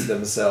carries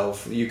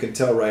themselves. You can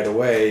tell right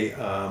away.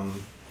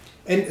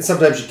 And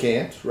sometimes you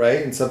can't,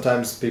 right? And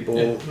sometimes people,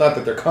 not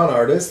that they're con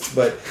artists,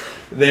 but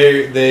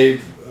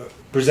they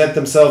present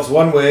themselves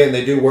one way and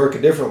they do work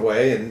a different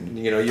way, and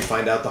you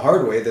find out the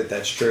hard way that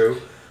that's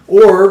true.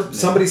 Or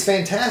somebody's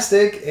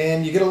fantastic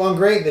and you get along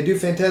great and they do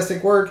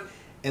fantastic work,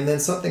 and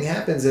then something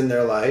happens in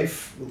their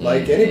life,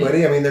 like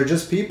anybody. I mean, they're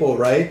just people,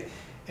 right?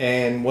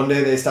 And one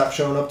day they stop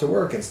showing up to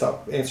work and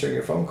stop answering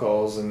your phone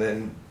calls, and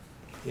then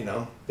you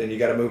got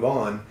to move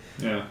on.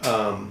 Yeah.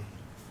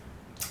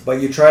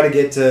 But you try to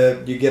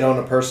get on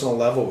a personal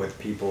level with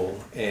people,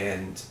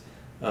 and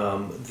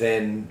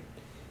then,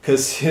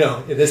 because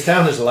in this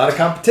town there's a lot of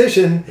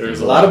competition. There's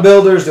a lot of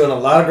builders doing a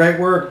lot of great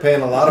work,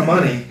 paying a lot of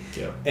money,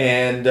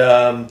 and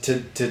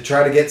to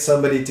try to get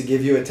somebody to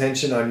give you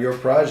attention on your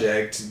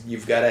project,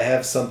 you've got to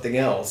have something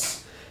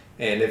else.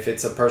 And if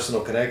it's a personal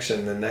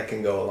connection, then that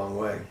can go a long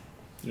way.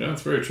 Yeah,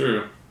 that's very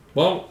true.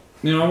 Well,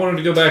 I wanted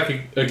to go back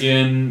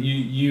again.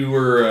 You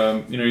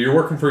were you're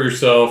working for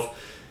yourself.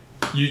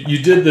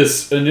 You did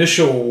this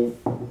initial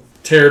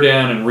tear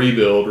down and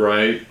rebuild,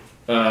 right?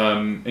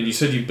 And you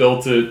said you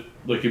built it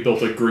like you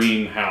built a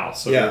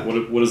greenhouse. So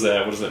what is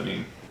that? What does that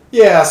mean?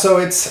 Yeah, so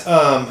it's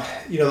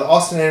the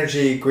Austin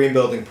Energy Green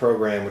Building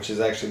Program, which is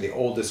actually the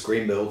oldest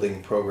green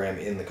building program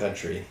in the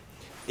country.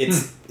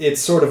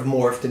 It's sort of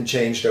morphed and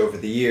changed over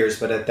the years,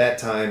 but at that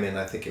time, and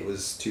I think it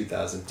was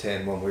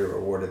 2010 when we were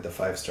awarded the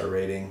 5-star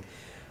rating,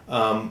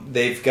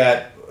 they've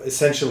got,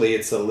 essentially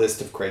it's a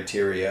list of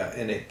criteria,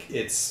 and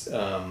it's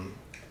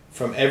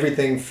from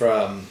everything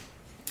from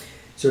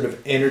sort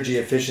of energy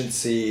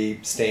efficiency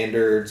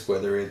standards,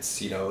 whether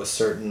it's a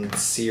certain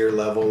SEER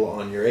level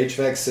on your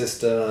HVAC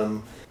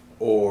system,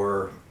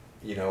 or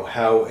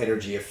how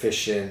energy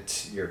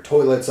efficient your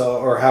toilets are,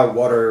 or how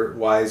water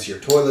wise your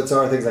toilets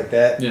are, things like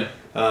that.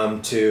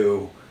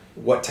 To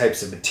what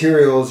types of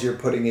materials you're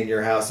putting in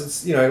your house.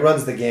 It's it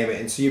runs the gamut,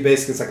 and so you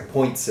basically, it's like a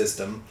point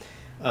system,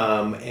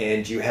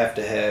 and you have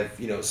to have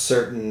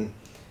certain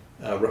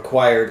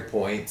required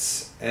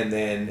points, and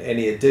then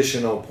any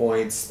additional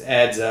points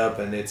adds up,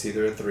 and it's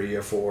either a 3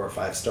 or 4 or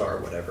 5-star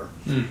or whatever.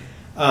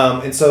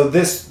 And so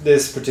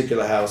this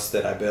particular house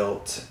that I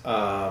built,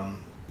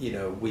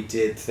 we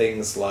did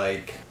things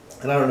like,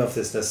 and I don't know if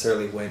this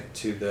necessarily went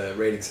to the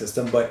rating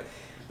system, but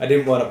I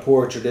didn't want to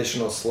pour a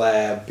traditional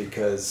slab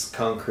because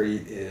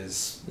concrete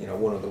is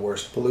one of the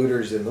worst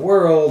polluters in the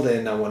world,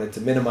 and I wanted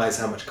to minimize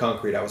how much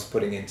concrete I was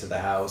putting into the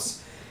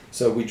house.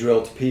 So we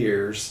drilled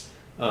piers.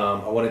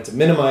 I wanted to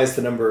minimize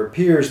the number of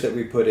piers that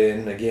we put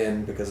in,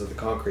 again, because of the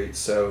concrete.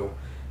 So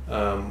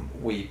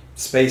we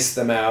spaced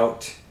them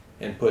out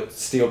and put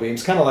steel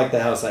beams, kind of like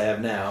the house I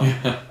have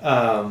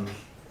now,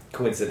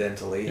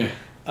 coincidentally.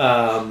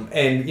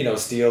 And,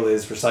 steel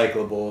is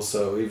recyclable,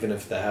 so even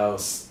if the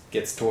house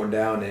gets torn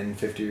down in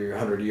 50 or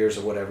 100 years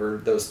or whatever,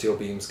 those steel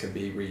beams can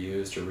be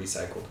reused or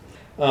recycled.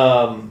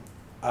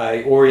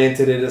 I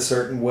oriented it a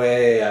certain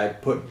way. I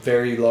put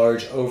very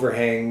large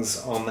overhangs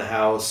on the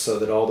house so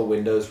that all the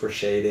windows were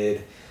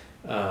shaded.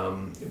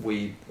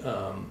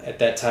 At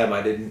that time,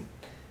 I didn't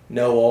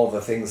know all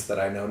the things that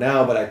I know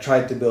now, but I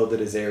tried to build it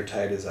as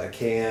airtight as I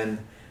can,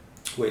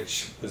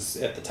 which was,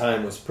 at the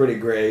time, was pretty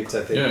great.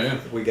 I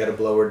think we got a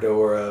blower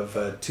door of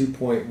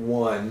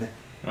 2.1,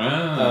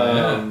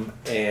 And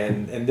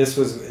this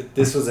was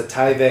a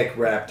Tyvek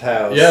wrapped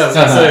house. Yeah, I was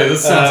gonna say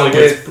this sounds like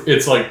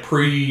it's like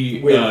pre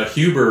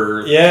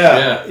Huber.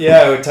 Yeah,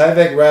 a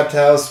Tyvek wrapped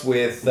house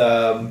with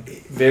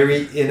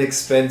very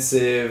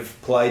inexpensive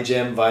ply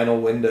gem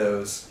vinyl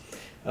windows.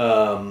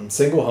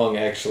 Single hung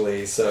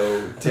actually,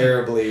 so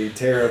terribly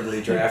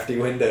drafty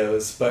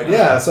windows. But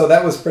yeah, so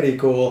that was pretty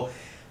cool.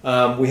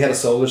 We had a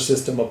solar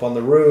system up on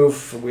the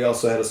roof. We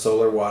also had a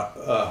solar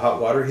hot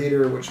water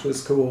heater, which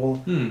was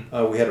cool.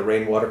 We had a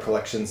rainwater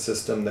collection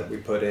system that we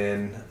put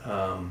in.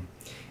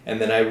 And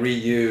then I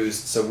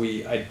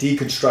reused, I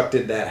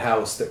deconstructed that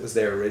house that was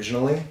there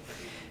originally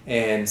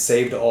and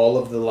saved all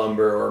of the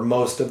lumber, or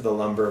most of the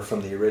lumber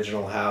from the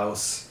original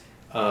house.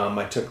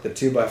 I took the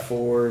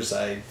 2x4s,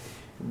 I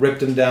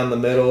ripped them down the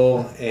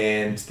middle,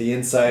 and the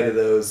inside of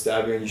those,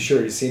 I mean,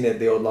 you've seen it,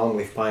 the old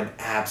longleaf pine,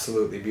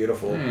 absolutely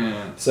beautiful.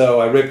 So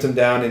I ripped them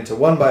down into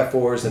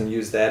 1x4s and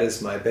used that as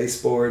my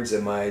baseboards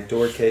and my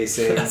door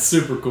casing. That's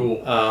super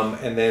cool.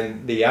 And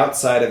then the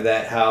outside of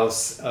that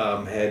house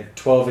had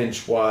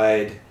 12-inch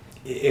wide,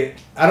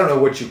 I don't know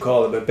what you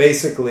call it, but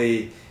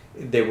basically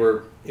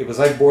it was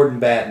like board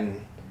and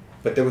batten,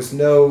 but there was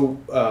no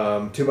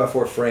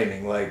 2x4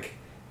 framing. Like,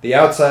 the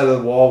outside of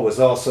the wall was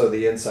also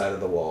the inside of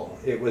the wall.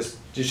 It's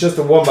just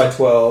a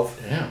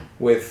 1x12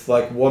 with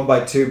like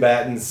 1x2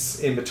 battens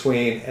in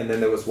between, and then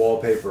there was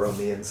wallpaper on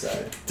the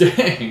inside.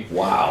 Dang!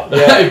 Wow!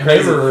 Yeah, I've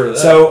never heard of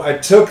that. So I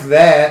took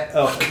that,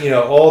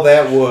 all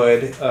that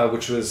wood,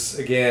 which was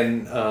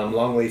again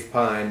longleaf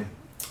pine,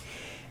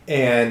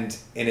 and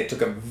it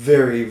took a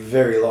very,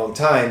 very long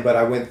time. But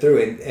I went through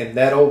it, and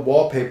that old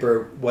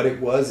wallpaper, what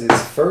it was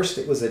is first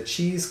it was a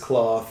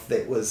cheesecloth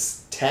that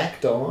was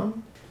tacked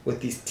on with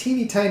these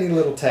teeny tiny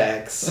little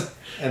tacks,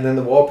 and then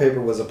the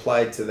wallpaper was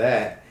applied to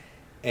that,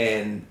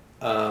 and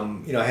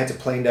I had to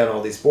plane down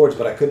all these boards,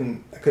 but I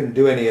couldn't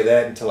do any of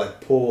that until I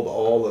pulled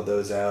all of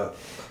those out.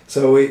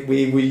 So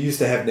we used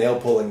to have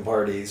nail pulling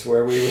parties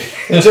where we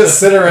would just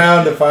sit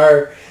around the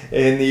fire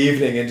in the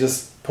evening and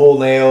just pull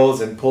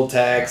nails and pull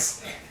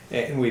tacks,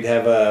 and we'd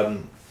have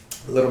a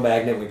little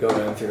magnet. We'd go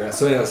down and figure out.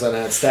 So anyway, so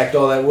I stacked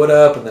all that wood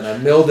up, and then I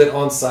milled it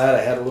on site.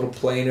 I had a little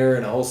planer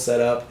and a whole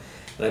setup.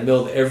 And I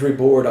milled every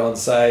board on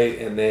site,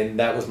 and then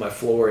that was my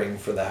flooring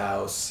for the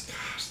house.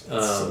 Gosh,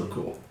 that's so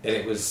cool. And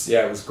it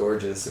was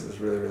gorgeous. It was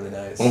really, really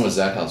nice. When was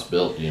that house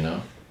built, do you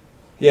know?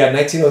 Yeah,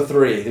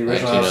 1903. The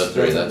original house was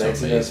 1903, built in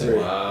that's 1903.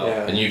 amazing. Wow.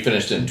 Yeah. And you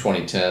finished it in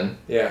 2010?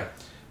 Yeah.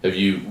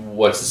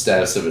 What's the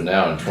status of it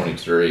now in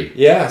 23?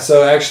 Yeah,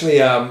 so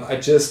actually I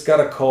just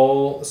got a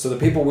call. So the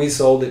people we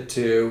sold it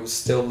to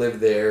still live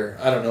there.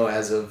 I don't know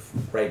as of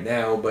right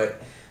now, but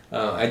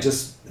I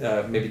just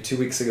maybe 2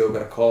 weeks ago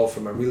got a call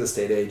from a real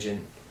estate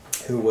agent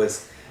who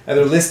was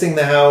either listing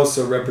the house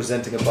or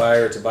representing a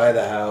buyer to buy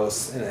the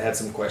house, and it had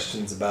some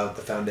questions about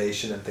the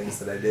foundation and things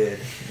that I did.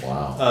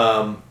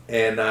 Wow.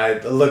 And I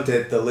looked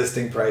at the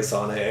listing price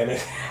on it, and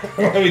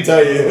let me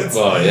tell you, it's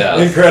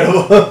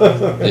incredible.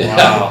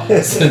 Wow.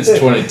 Since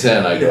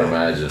 2010, I can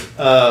imagine.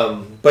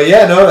 But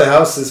yeah, no, the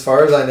house, as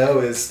far as I know,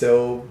 is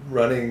still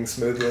running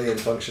smoothly and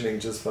functioning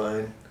just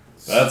fine.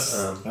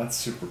 That's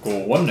super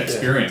cool. What an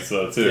experience,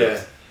 though, too.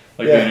 Yeah.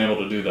 Being able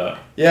to do that.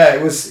 Yeah,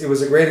 it was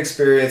a great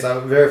experience.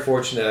 I'm very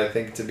fortunate, I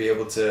think, to be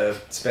able to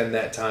spend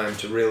that time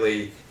to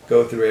really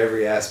go through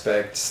every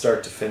aspect,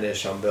 start to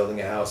finish, on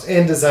building a house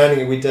and designing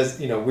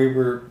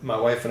it. My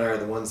wife and I are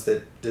the ones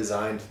that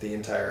designed the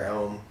entire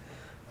home,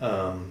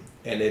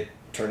 and it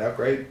turned out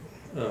great.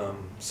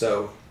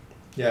 So,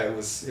 yeah, it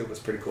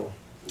was pretty cool.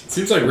 It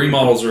seems like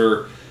remodels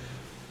are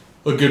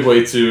a good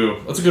way to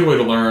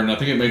learn. I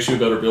think it makes you a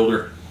better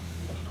builder.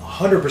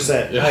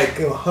 100%. Yeah. I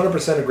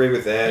 100% agree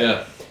with that.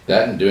 Yeah.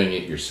 That and doing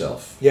it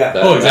yourself.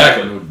 Yeah.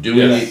 Exactly.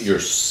 Doing it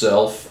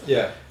yourself.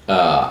 Yeah.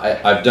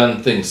 I've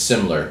done things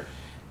similar,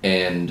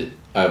 and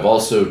I've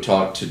also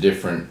talked to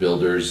different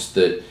builders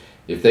that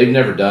if they've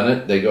never done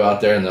it, they go out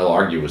there and they'll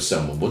argue with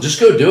someone. Well, just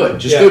go do it.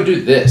 Just go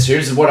do this.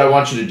 Here's what I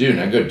want you to do.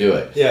 Now go do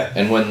it. Yeah.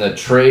 And when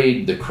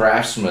the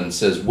craftsman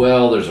says,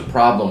 well, there's a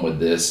problem with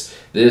this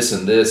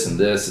and this and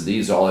this, and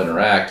these all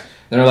interact,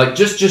 and they're like,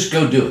 just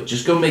go do it.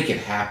 Just go make it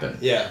happen.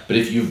 Yeah. But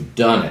if you've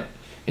done it,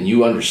 and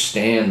you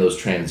understand those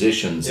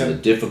transitions and the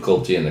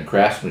difficulty and the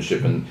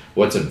craftsmanship and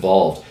what's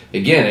involved,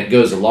 again, it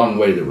goes a long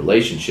way to the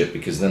relationship,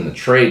 because then the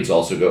trades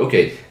also go,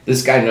 okay,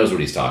 this guy knows what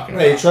he's talking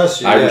about. He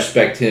trusts you. I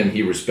respect him.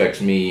 He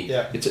respects me.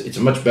 Yeah. It's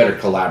a much better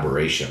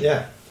collaboration.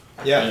 Yeah.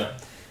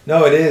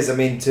 No, it is. I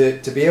mean,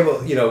 to be able,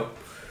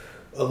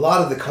 a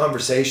lot of the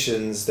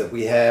conversations that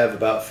we have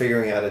about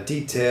figuring out a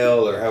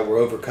detail or how we're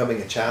overcoming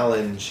a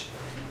challenge,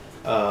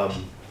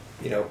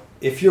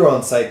 if you're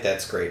on site,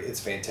 that's great.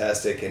 It's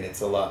fantastic and it's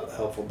a lot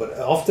helpful. But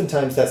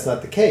oftentimes that's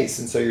not the case.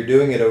 And so you're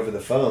doing it over the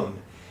phone.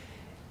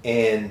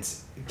 And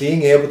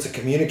being able to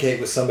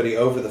communicate with somebody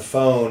over the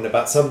phone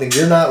about something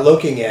you're not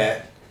looking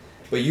at,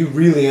 but you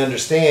really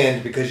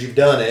understand because you've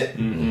done it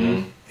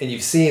and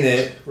you've seen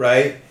it,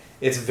 right?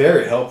 It's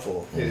very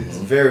helpful. It's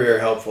very, very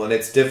helpful. And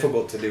it's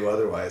difficult to do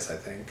otherwise, I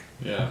think.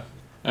 Yeah.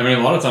 I mean,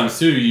 a lot of times,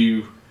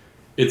 too,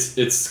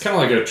 it's kind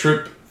of like a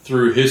trip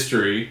through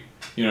history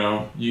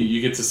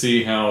you get to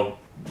see how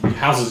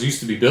houses used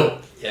to be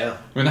built. Yeah.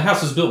 I mean, the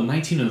house was built in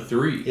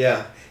 1903.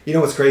 Yeah. You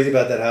know what's crazy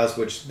about that house,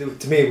 which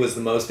to me was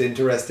the most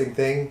interesting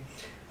thing?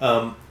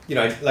 Like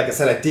I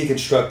said, I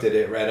deconstructed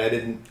it, right? I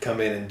didn't come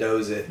in and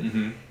doze it.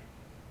 Mm-hmm.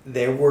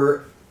 There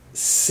were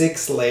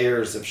 6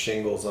 layers of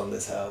shingles on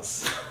this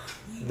house.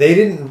 They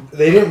didn't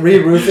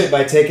re-roof it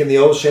by taking the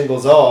old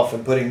shingles off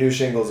and putting new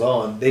shingles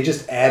on. They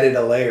just added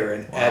a layer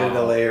and added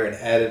a layer and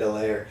added a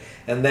layer.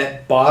 And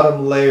that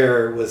bottom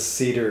layer was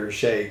cedar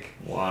shake.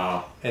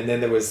 Wow. And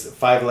then there was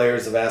 5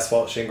 layers of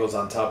asphalt shingles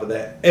on top of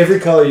that. Every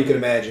color you could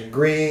imagine.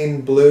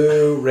 Green,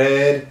 blue,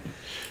 red.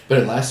 But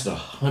it lasted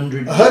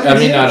 100 years. 100 I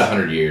mean, years? not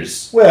 100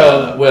 years.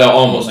 Well,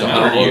 almost like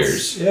 100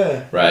 almost, years.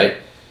 Yeah. Right?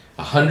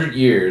 100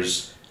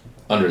 years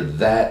under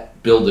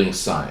that building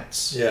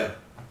science. Yeah.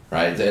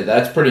 Right?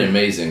 That's pretty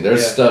amazing.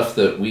 There's Yeah. stuff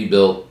that we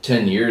built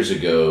 10 years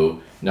ago.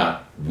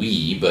 Not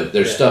we, but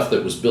there's stuff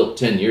that was built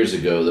 10 years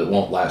ago that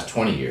won't last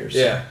 20 years.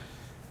 Yeah.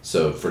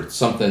 So for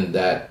something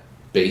that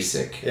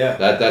basic, Yeah.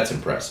 that's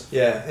impressive.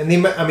 Yeah. And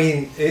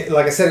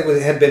like I said,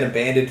 it had been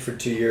abandoned for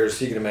 2 years,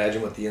 so you can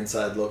imagine what the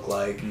inside looked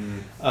like.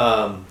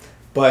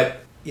 But,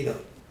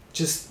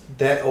 just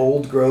that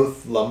old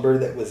growth lumber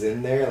that was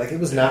in there, like it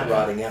was not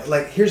rotting out.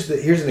 Like here's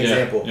an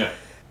example. Yeah.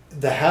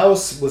 The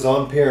house was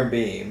on pier and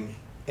beam,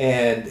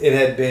 and it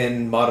had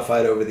been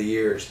modified over the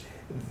years.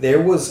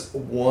 There was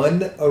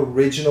one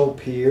original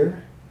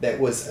pier that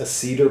was a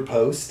cedar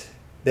post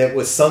that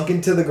was sunk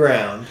into the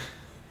ground,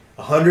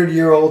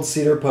 100-year-old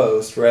cedar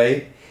post,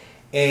 right?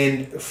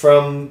 And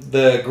from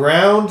the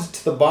ground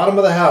to the bottom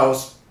of the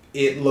house,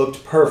 it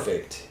looked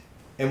perfect.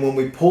 And when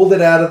we pulled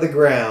it out of the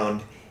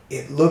ground,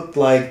 it looked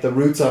like the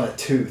roots on a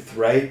tooth,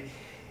 right?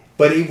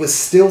 But it was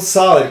still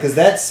solid, because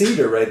that's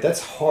cedar, right?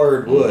 That's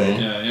hard wood.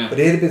 Mm-hmm. Yeah. But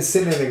it had been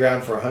sitting in the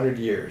ground for 100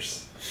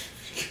 years.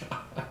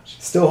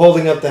 Still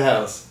holding up the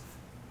house.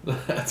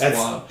 That's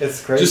wild.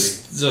 It's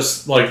crazy.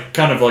 Just like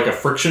kind of like a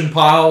friction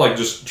pile, like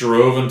just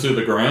drove into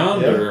the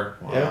ground, or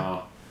wow.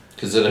 Yeah.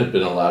 Because it had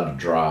been allowed to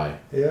dry.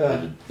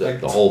 Yeah.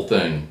 The whole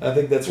thing. I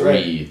think that's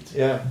breathed. right.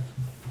 Yeah.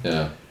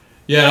 Yeah.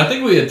 Yeah, I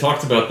think we had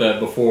talked about that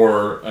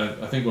before.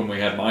 I think when we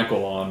had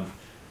Michael on,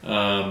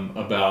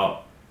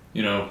 about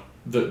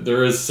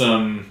there is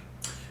some.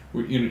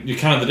 You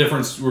kind of the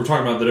difference. We were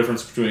talking about the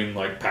difference between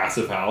like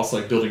passive house,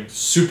 like building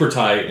super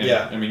tight, and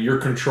I mean you're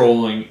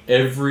controlling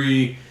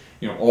every.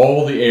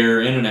 All the air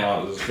in and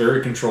out is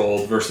very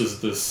controlled versus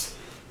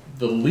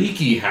the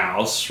leaky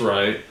house,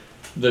 right?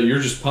 That you're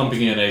just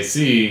pumping in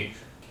AC,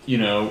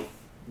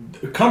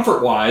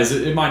 comfort-wise,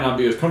 it might not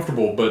be as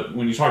comfortable, but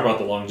when you talk about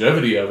the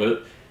longevity of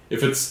it,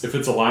 if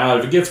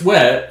it gets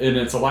wet and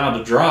it's allowed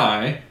to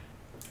dry.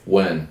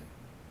 When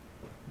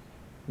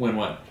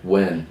what?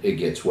 When it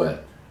gets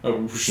wet.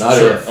 Oh, Not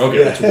sure. if. Okay.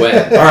 It's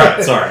when. All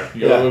right. Sorry.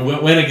 Yeah.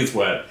 When it gets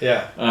wet.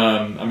 Yeah.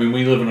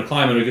 We live in a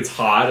climate. It gets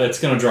hot.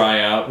 It's going to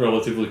dry out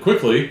relatively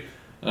quickly.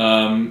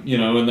 And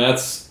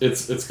it's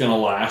going to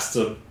last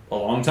a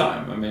long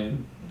time. I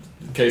mean,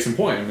 case in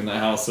point. I mean, the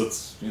house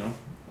that's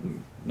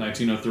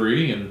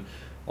 1903 and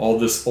all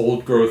this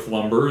old growth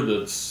lumber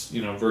that's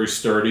very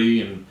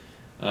sturdy and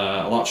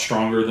a lot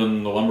stronger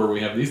than the lumber we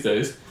have these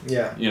days.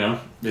 Yeah.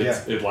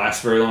 It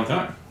lasts a very long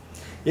time.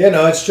 Yeah.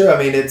 No, it's true. I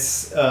mean,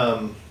 it's.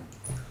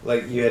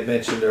 Like you had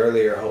mentioned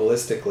earlier,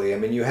 holistically. I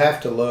mean, you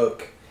have to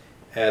look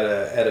at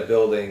a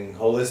building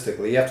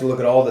holistically. You have to look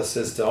at all the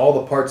system, all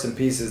the parts and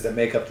pieces that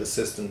make up the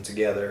system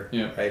together.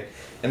 Yeah. Right.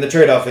 And the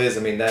trade-off is,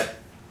 I mean, that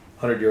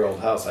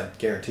 100-year-old house, I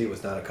guarantee,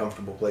 was not a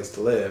comfortable place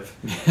to live.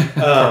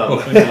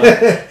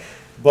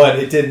 But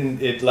it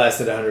didn't. It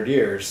lasted 100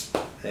 years,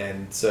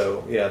 and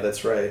so yeah,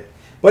 that's right.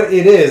 But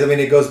it is. I mean,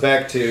 it goes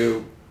back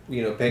to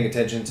paying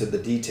attention to the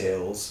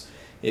details.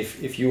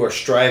 If you are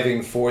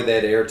striving for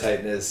that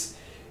airtightness,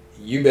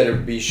 you better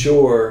be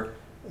sure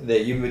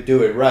that you would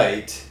do it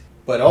right,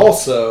 but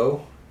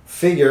also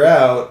figure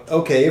out,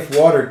 okay, if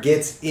water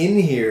gets in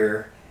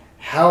here,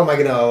 how am I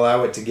going to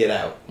allow it to get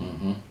out?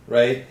 Mm-hmm.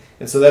 Right?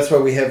 And so that's why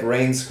we have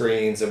rain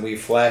screens and we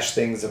flash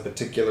things a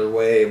particular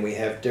way and we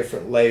have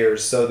different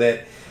layers so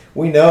that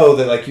we know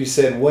that, like you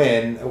said,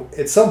 when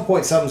at some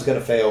point something's going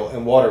to fail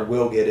and water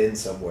will get in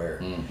somewhere.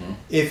 Mm-hmm.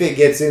 If it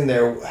gets in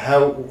there,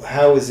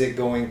 how is it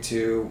going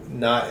to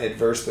not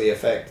adversely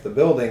affect the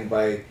building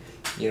by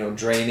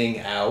draining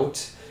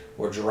out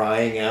or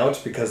drying out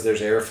because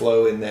there's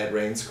airflow in that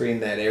rain screen,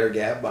 that air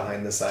gap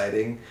behind the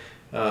siding.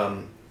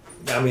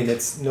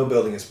 It's no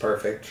building is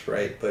perfect,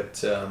 right?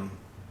 But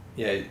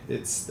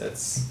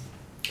that's.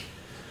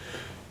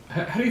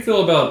 How do you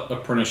feel about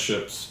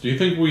apprenticeships? Do you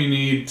think we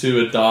need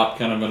to adopt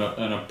kind of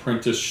an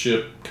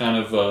apprenticeship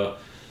kind of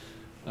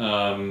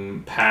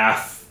a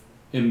path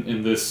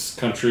in this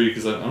country?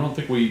 Because I don't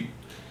think we.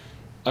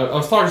 I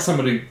was talking to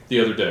somebody the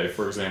other day,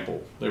 for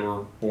example. They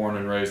were born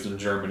and raised in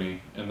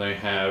Germany, and they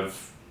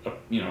have,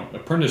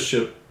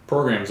 apprenticeship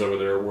programs over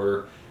there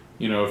where,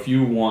 if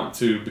you want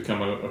to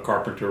become a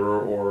carpenter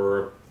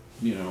or,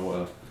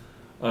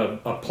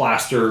 a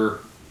plaster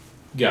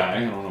guy,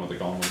 I don't know what they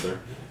call them over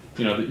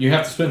there, you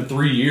have to spend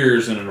 3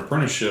 years in an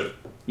apprenticeship,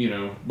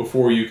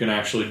 before you can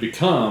actually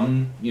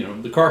become,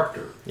 the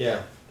carpenter.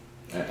 Yeah.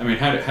 I mean,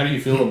 how do you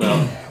feel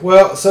about it?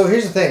 Well, so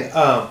here's the thing.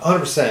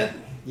 100%,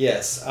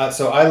 yes.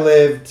 So I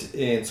lived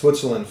in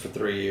Switzerland for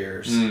 3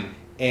 years.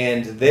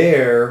 And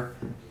there,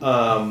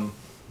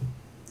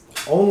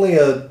 only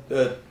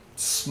a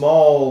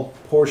small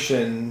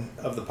portion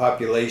of the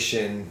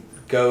population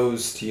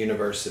goes to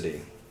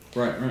university.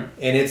 Right.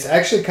 And it's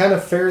actually kind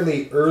of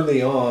fairly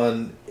early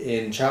on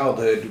in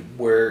childhood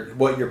where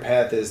what your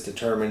path is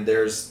determined.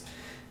 There's,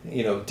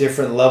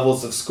 different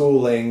levels of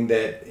schooling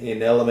that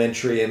in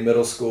elementary and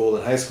middle school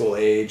and high school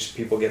age,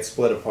 people get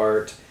split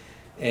apart.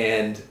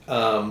 And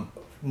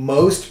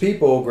most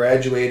people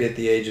graduate at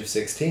the age of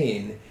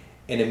 16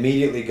 and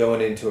immediately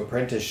going into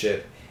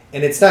apprenticeship.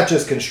 And it's not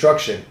just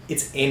construction,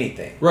 it's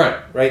anything.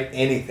 Right.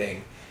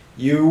 Anything.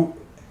 You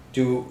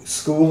do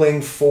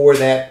schooling for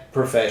that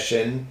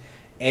profession,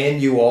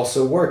 and you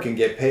also work and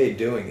get paid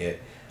doing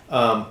it.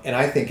 And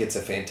I think it's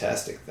a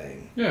fantastic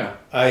thing. Yeah.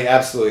 I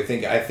absolutely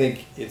think. I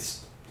think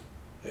it's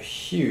a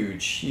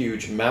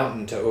huge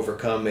mountain to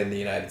overcome in the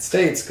United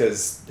States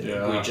because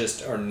we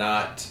just are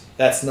not.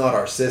 That's not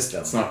our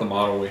system. It's not the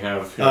model we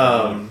have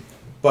here.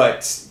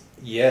 But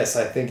yes,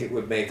 I think it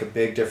would make a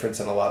big difference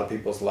in a lot of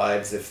people's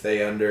lives if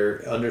they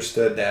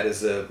understood that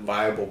as a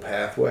viable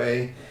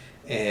pathway,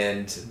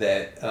 and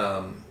that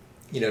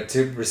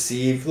to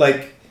receive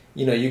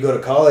you go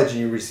to college and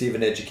you receive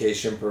an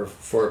education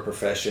for a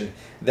profession.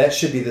 That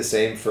should be the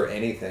same for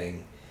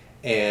anything.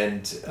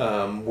 And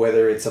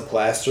whether it's a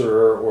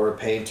plasterer or a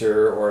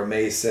painter or a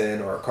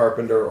mason or a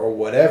carpenter or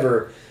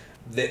whatever,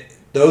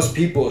 those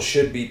people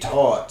should be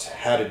taught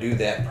how to do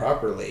that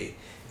properly.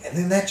 And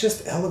then that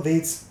just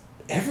elevates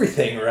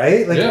everything,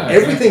 right?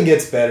 Everything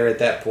gets better at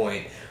that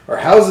point. Our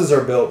houses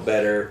are built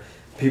better.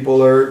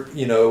 People are,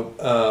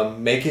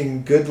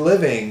 making good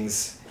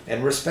livings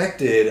and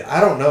respected. I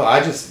don't know.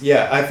 I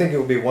think it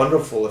would be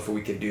wonderful if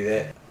we could do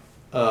that.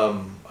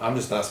 I'm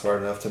just not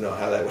smart enough to know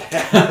how that would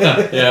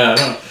happen. Yeah, I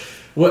don't know.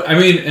 Well, I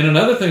mean, and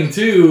another thing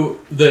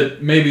too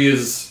that maybe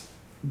is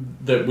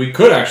that we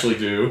could actually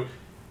do,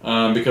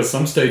 because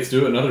some states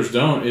do it and others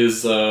don't,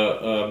 is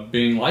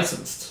being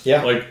licensed.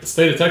 Yeah. Like the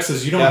state of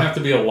Texas, you don't have to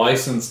be a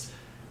licensed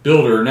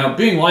builder. Now,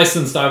 being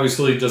licensed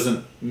obviously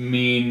doesn't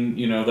mean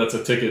that's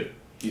a ticket.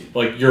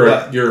 Like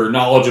you're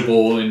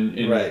knowledgeable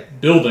in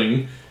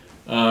building,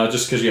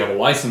 just because you have a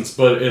license.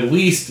 But at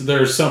least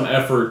there's some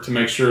effort to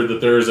make sure that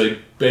there is a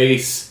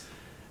base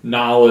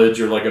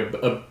knowledge or like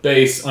a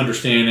base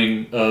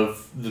understanding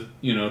of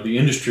the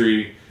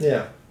industry.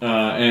 Yeah.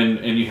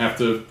 And you have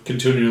to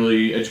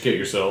continually educate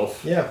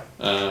yourself. Yeah.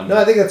 No,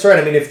 I think that's right.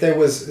 I mean, if there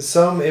was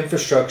some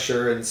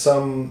infrastructure and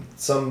some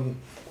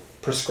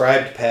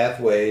prescribed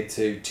pathway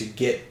to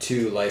get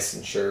to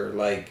licensure,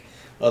 like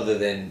other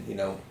than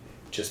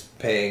just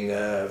paying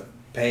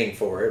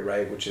for it,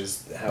 right? Which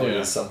is how it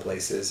is some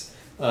places.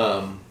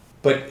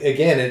 But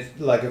again, it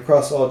like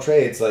across all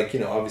trades,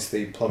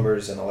 obviously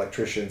plumbers and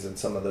electricians and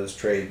some of those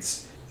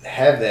trades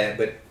have that,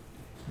 but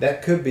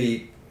that could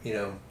be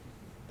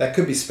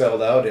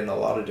spelled out in a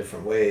lot of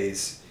different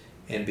ways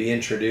and be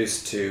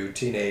introduced to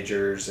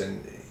teenagers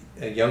and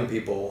young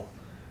people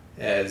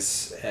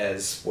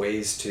as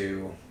ways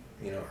to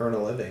earn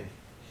a living.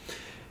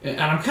 And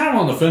I'm kind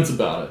of on the fence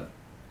about it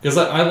because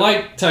I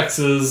like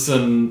Texas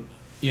and.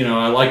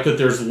 I like that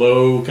there's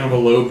kind of a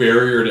low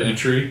barrier to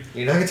entry.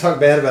 You're not going to talk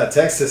bad about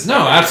Texas. No,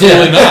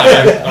 absolutely not.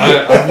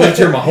 I've lived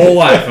here my whole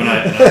life, and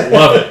I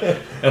love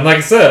it. And like I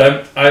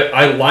said,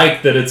 I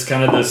like that it's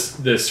kind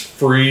of this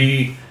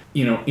free,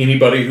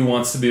 anybody who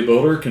wants to be a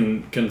builder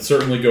can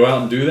certainly go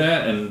out and do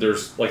that. And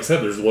there's, like I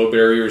said, there's low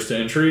barriers to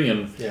entry.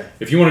 And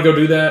if you want to go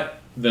do that,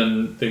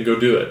 then go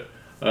do it.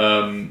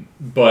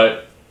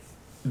 But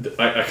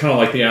I kind of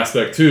like the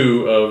aspect,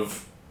 too,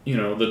 of,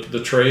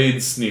 the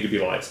trades need to be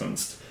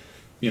licensed.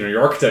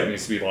 Your architect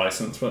needs to be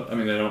licensed, but I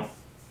mean, they don't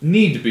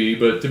need to be,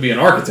 but to be an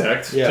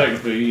architect,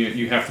 technically,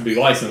 you have to be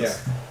licensed.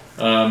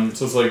 Yeah.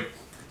 So it's like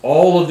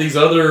all of these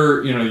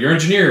other, your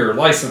engineer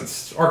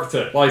licensed,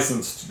 architect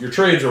licensed, your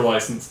trades are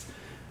licensed,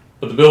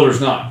 but the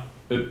builder's not.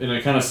 And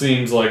it kind of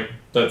seems like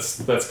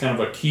that's kind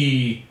of a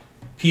key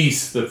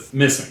piece that's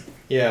missing.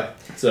 Yeah.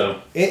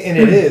 So. And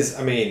it is,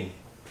 I mean,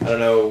 I don't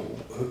know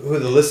who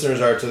the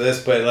listeners are to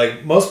this, but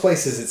like most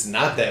places it's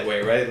not that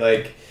way, right?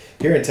 Like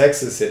here in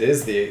Texas, it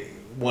is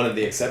one of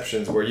the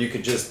exceptions where you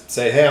could just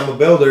say, hey, I'm a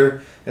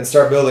builder and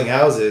start building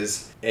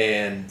houses,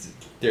 and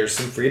there's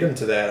some freedom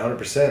to that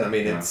 100%. I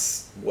mean,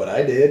 it's what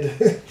I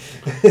did.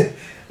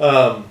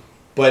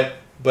 But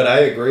I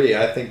agree.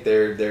 I think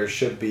there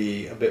should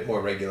be a bit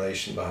more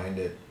regulation behind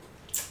it.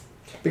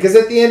 Because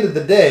at the end of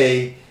the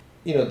day,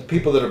 the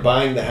people that are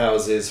buying the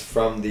houses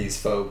from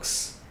these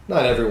folks,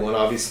 not everyone,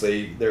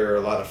 obviously, there are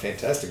a lot of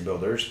fantastic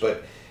builders,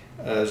 but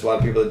there's a lot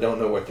of people that don't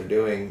know what they're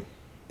doing.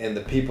 And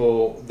the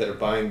people that are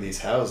buying these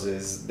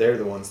houses, they're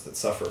the ones that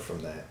suffer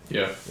from that.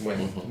 Yeah.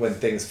 When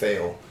things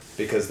fail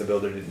because the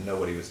builder didn't know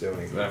what he was doing.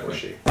 Exactly. Or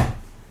she.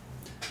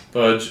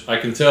 Budge, I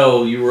can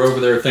tell you were over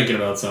there thinking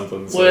about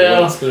something, so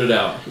let's spit it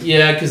out.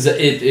 Yeah, because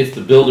if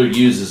the builder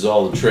uses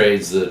all the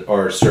trades that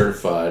are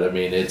certified, I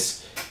mean,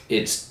 it's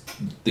it's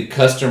the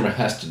customer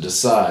has to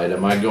decide,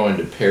 am I going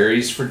to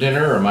Perry's for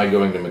dinner or am I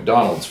going to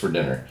McDonald's for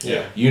dinner?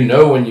 Yeah. You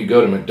know when you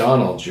go to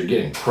McDonald's, you're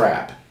getting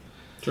crap.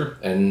 Sure.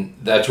 And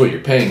that's what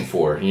you're paying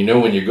for. You know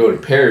when you go to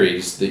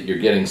Perry's that you're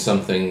getting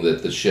something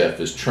that the chef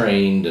is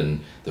trained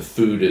and the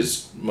food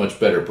is much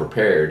better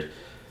prepared.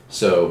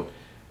 So,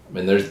 I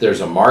mean,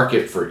 there's a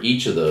market for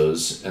each of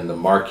those, and the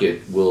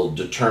market will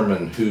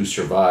determine who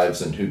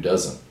survives and who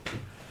doesn't.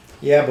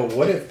 Yeah, but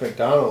what if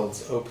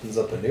McDonald's opens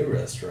up a new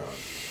restaurant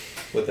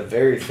with a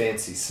very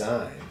fancy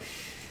sign?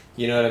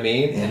 You know what I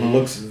mean? Mm-hmm. And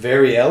looks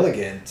very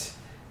elegant.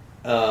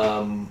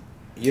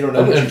 You don't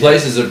know. And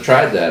places have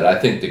tried that. I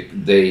think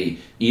that they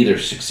either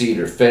succeed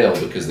or fail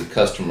because the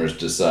customers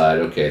decide,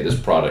 okay, this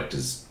product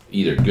is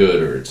either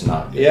good or it's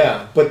not good.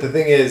 Yeah, but the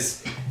thing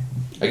is,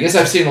 I guess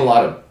I've seen a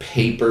lot of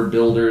paper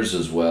builders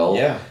as well.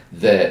 Yeah.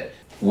 That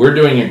we're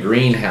doing a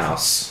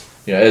greenhouse.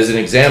 You know, as an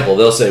example,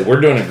 they'll say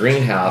we're doing a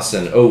greenhouse,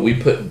 and we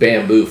put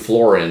bamboo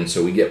floor in,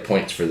 so we get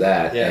points for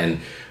that. Yeah. And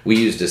we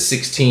used a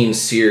 16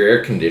 SEER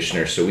air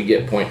conditioner, so we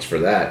get points for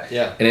that.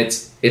 Yeah. And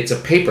it's a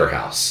paper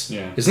house.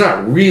 Yeah. It's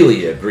not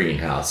really a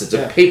greenhouse. It's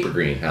Yeah. a paper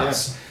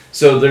greenhouse.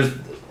 So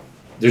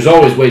there's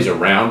always ways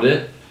around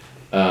it.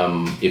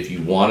 If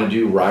you want to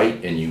do right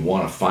and you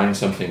want to find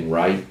something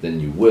right, then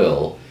you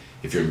will.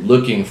 If you're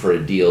looking for a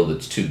deal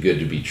that's too good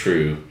to be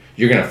true,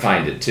 you're going to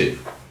find it too.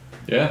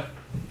 Yeah.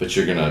 But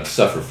you're going to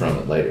suffer from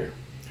it later.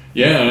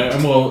 Yeah,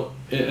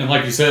 and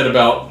like you said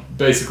about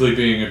basically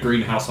being a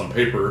greenhouse on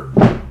paper,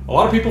 a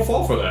lot of people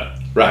fall for that.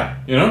 Right.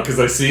 You know, because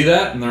they see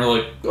that and they're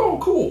like, "Oh,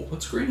 cool,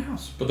 that's a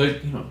greenhouse." But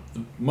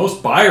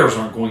most buyers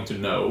aren't going to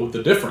know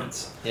the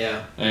difference.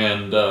 yeah.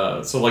 And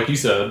so, like you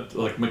said,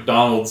 like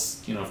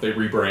McDonald's, if they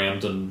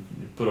rebrand and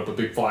put up a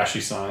big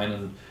flashy sign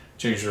and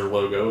change their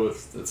logo,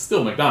 it's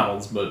still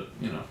McDonald's, but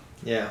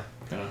Yeah.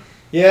 kind of.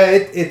 Yeah,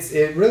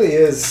 it really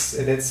is,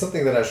 and it's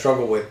something that I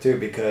struggle with too,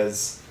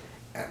 because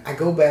I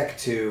go back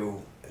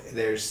to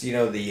there's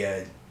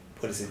the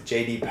what is it,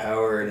 J.D.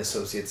 Power and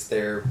Associates,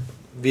 their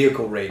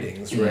vehicle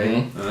ratings,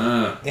 right?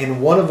 Mm-hmm.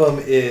 And one of them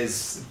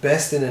is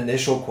best in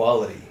initial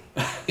quality.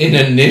 In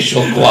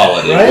initial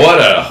quality. Right?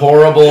 What a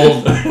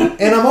horrible...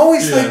 And I'm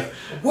always like,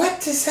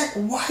 what is that?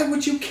 Why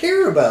would you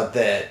care about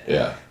that?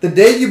 Yeah. The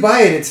day you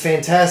buy it, it's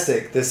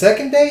fantastic. The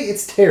second day,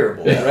 it's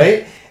terrible,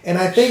 right?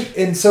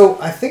 And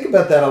so I think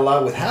about that a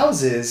lot with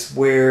houses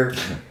where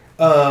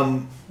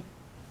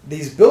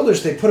these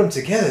builders, they put them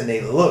together and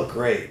they look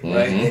great,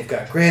 right? Mm-hmm. They've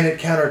got granite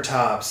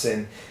countertops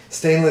and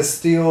stainless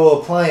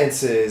steel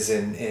appliances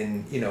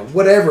and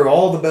whatever,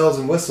 all the bells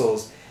and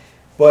whistles.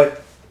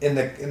 But and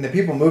the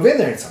people move in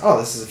there and say, oh,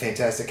 this is a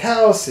fantastic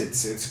house.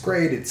 It's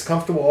great. It's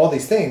comfortable. All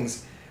these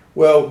things.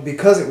 Well,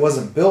 because it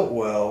wasn't built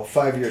well,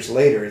 5 years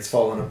later, it's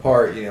falling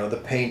apart.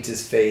 The paint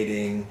is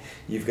fading.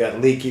 You've got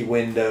leaky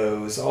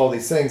windows, all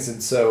these things.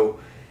 And so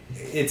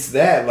it's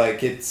that,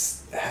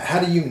 how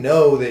do you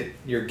know that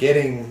you're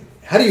getting,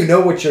 how do you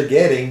know what you're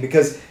getting?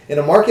 Because in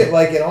a market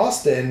like in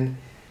Austin,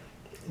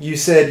 you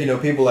said,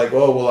 people like,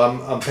 oh, well,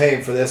 I'm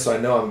paying for this, so I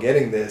know I'm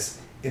getting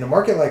this. In a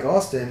market like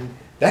Austin,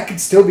 that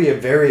could still be a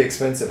very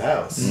expensive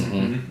house.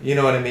 Mm-hmm. You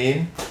know what I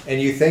mean? And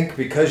you think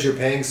because you're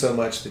paying so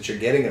much that you're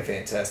getting a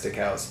fantastic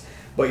house,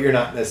 but you're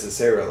not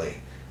necessarily.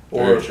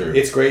 Or Very true.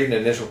 It's great in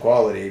initial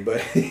quality,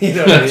 but you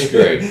know what I mean? That's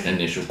great.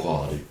 Initial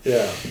quality.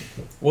 Yeah.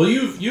 Well,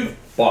 you've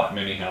bought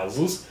many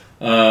houses.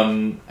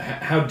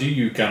 How do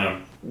you kind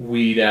of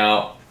weed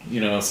out,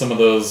 some of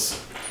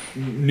those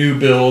new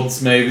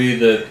builds maybe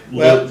that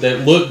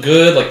look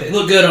good? Like they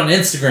look good on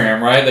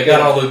Instagram, right? They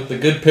got all the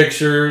good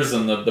pictures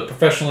and the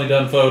professionally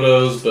done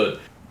photos, but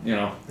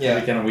how do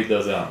you kind of weed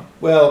those out?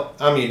 Well,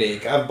 I'm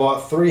unique. I've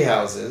bought 3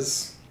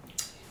 houses.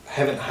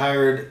 Haven't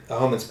hired a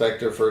home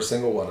inspector for a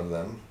single one of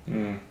them.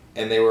 Mm.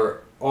 And they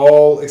were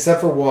all,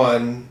 except for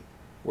one,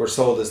 were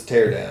sold as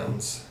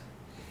teardowns.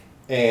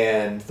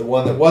 And the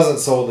one that wasn't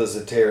sold as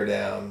a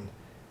teardown,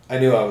 I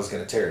knew I was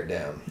going to tear it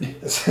down.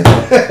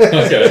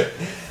 Okay.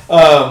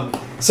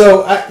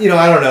 So I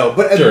don't know,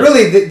 but Sure.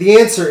 really the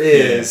answer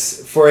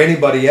is for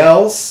anybody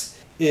else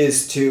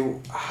is to,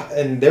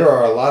 and there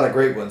are a lot of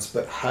great ones,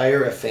 but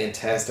hire a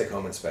fantastic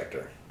home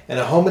inspector, and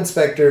a home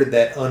inspector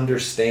that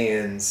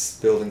understands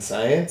building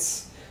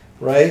science,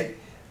 right?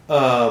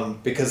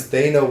 Because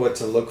they know what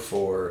to look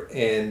for,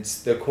 and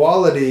the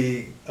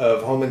quality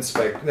of home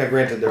inspector. Now,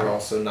 granted, they're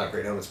also not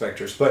great home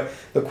inspectors, but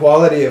the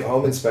quality of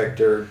home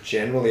inspector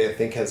generally, I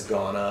think, has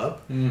gone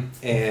up,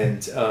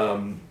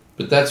 and.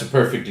 But that's a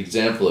perfect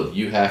example of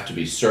you have to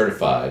be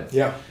certified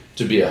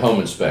to be a home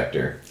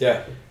inspector.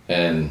 Yeah.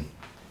 And,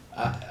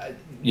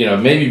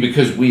 maybe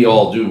because we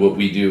all do what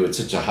we do at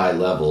such a high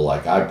level,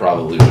 like I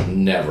probably would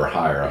never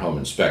hire a home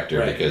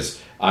inspector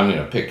because I'm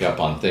going to pick up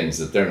on things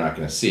that they're not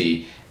going to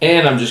see.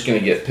 And I'm just going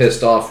to get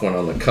pissed off when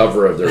on the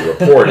cover of their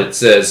report it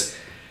says,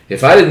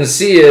 if I didn't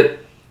see it,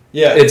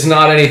 it's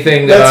not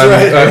anything that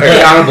I'm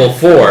accountable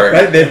for.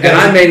 Right? And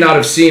I may not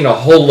have seen a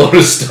whole load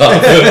of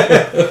stuff.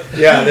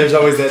 Yeah, there's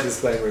always that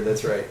disclaimer.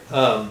 That's right.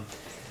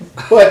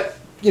 But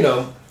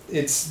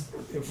it's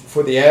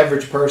for the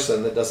average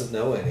person that doesn't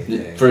know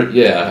anything. Right?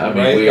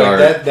 We like are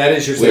that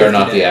is your we are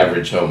not safety the net.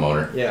 average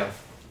homeowner. Yeah.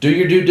 Do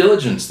your due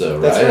diligence, though,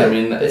 right? That's right. I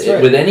mean, That's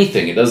right. with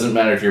anything, it doesn't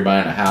matter if you're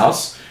buying a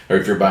house or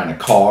if you're buying a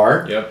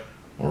car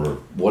or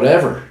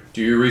whatever.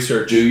 Do your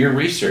research. Do your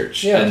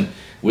research. Yeah. And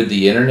with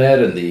the internet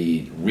and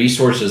the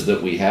resources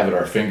that we have at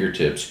our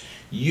fingertips,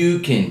 you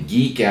can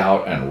geek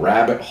out and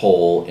rabbit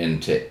hole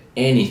into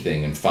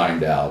anything and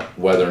find out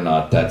whether or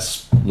not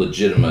that's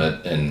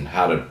legitimate and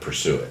how to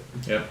pursue it.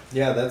 Yep.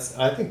 Yeah,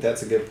 I think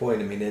that's a good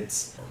point. I mean,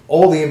 it's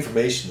all the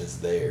information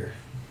is there.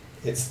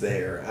 It's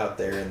there out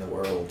there in the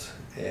world,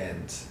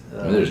 and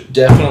I mean, there's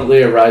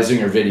definitely a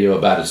Risinger video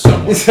about it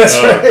somewhere. that's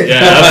right.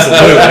 Yeah,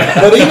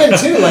 absolutely. But even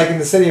too, like in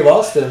the city of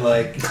Austin,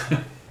 like,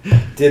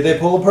 did they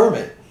pull a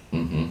permit?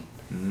 Mm-hmm.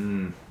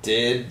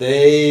 Did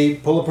they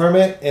pull a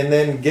permit and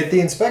then get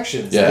the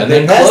inspections? Yeah, Did and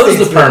they then pass close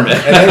the inspections?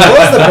 permit. And then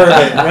close the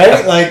permit,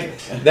 right?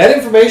 Like, that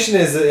information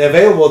is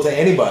available to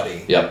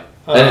anybody. Yep,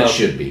 and it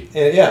should be.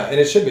 And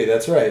it should be.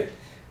 That's right.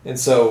 And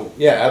so,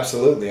 yeah,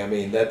 absolutely. I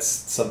mean, that's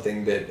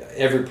something that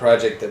every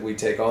project that we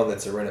take on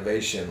that's a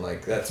renovation,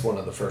 like, that's one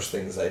of the first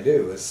things I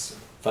do is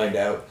find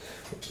out,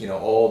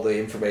 all the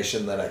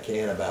information that I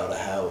can about a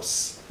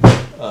house.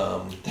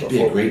 That'd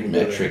be a great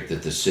metric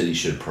that the city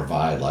should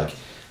provide.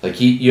 Like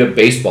you have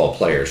baseball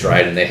players,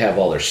 right? And they have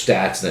all their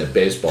stats and they have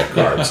baseball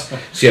cards.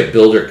 So you have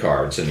builder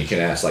cards, and you can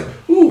ask, like,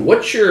 "Ooh,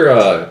 what's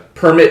your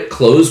permit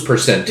close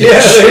percentage?"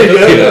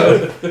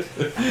 Yeah.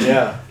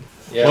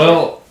 Yeah.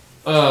 Well,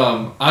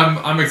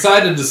 I'm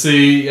excited to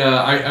see.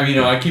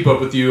 I keep up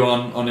with you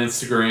on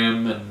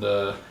Instagram, and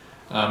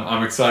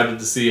I'm excited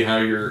to see how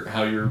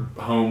your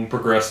home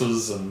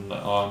progresses and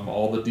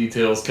all the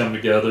details come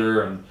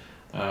together, and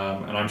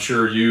I'm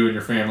sure you and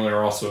your family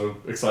are also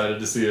excited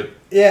to see it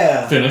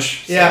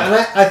finish. So. Yeah, and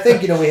I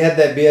think we had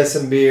that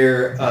BSM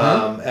beer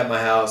at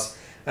my house,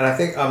 and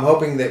I'm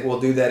hoping that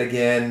we'll do that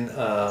again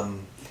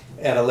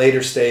at a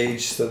later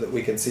stage so that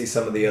we can see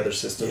some of the other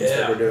systems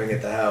that we're doing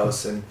at the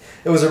house. And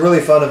it was a really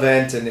fun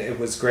event, and it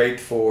was great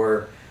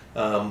for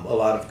a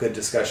lot of good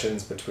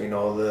discussions between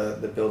all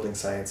the building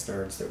science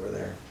nerds that were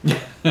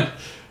there.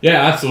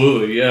 Yeah,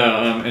 absolutely.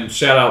 Yeah, and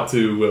shout out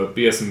to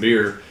BS and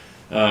Beer.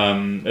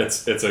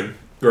 It's a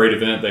great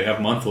event they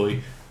have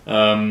monthly,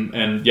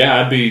 and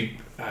yeah,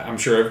 I'm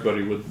sure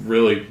everybody would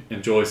really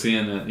enjoy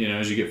seeing it.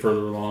 As you get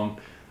further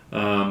along.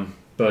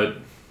 But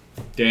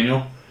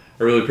Daniel,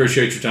 I really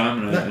appreciate your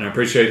time, and I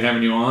appreciate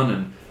having you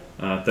on,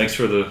 and thanks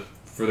for the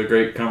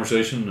great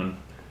conversation, and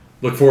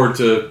look forward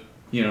to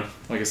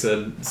like I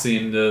said,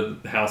 seeing the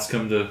house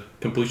come to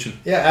completion.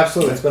 Yeah,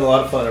 absolutely. It's been a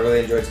lot of fun. I really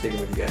enjoyed speaking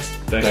with you guys.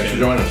 Thanks for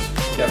joining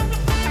us. Yep.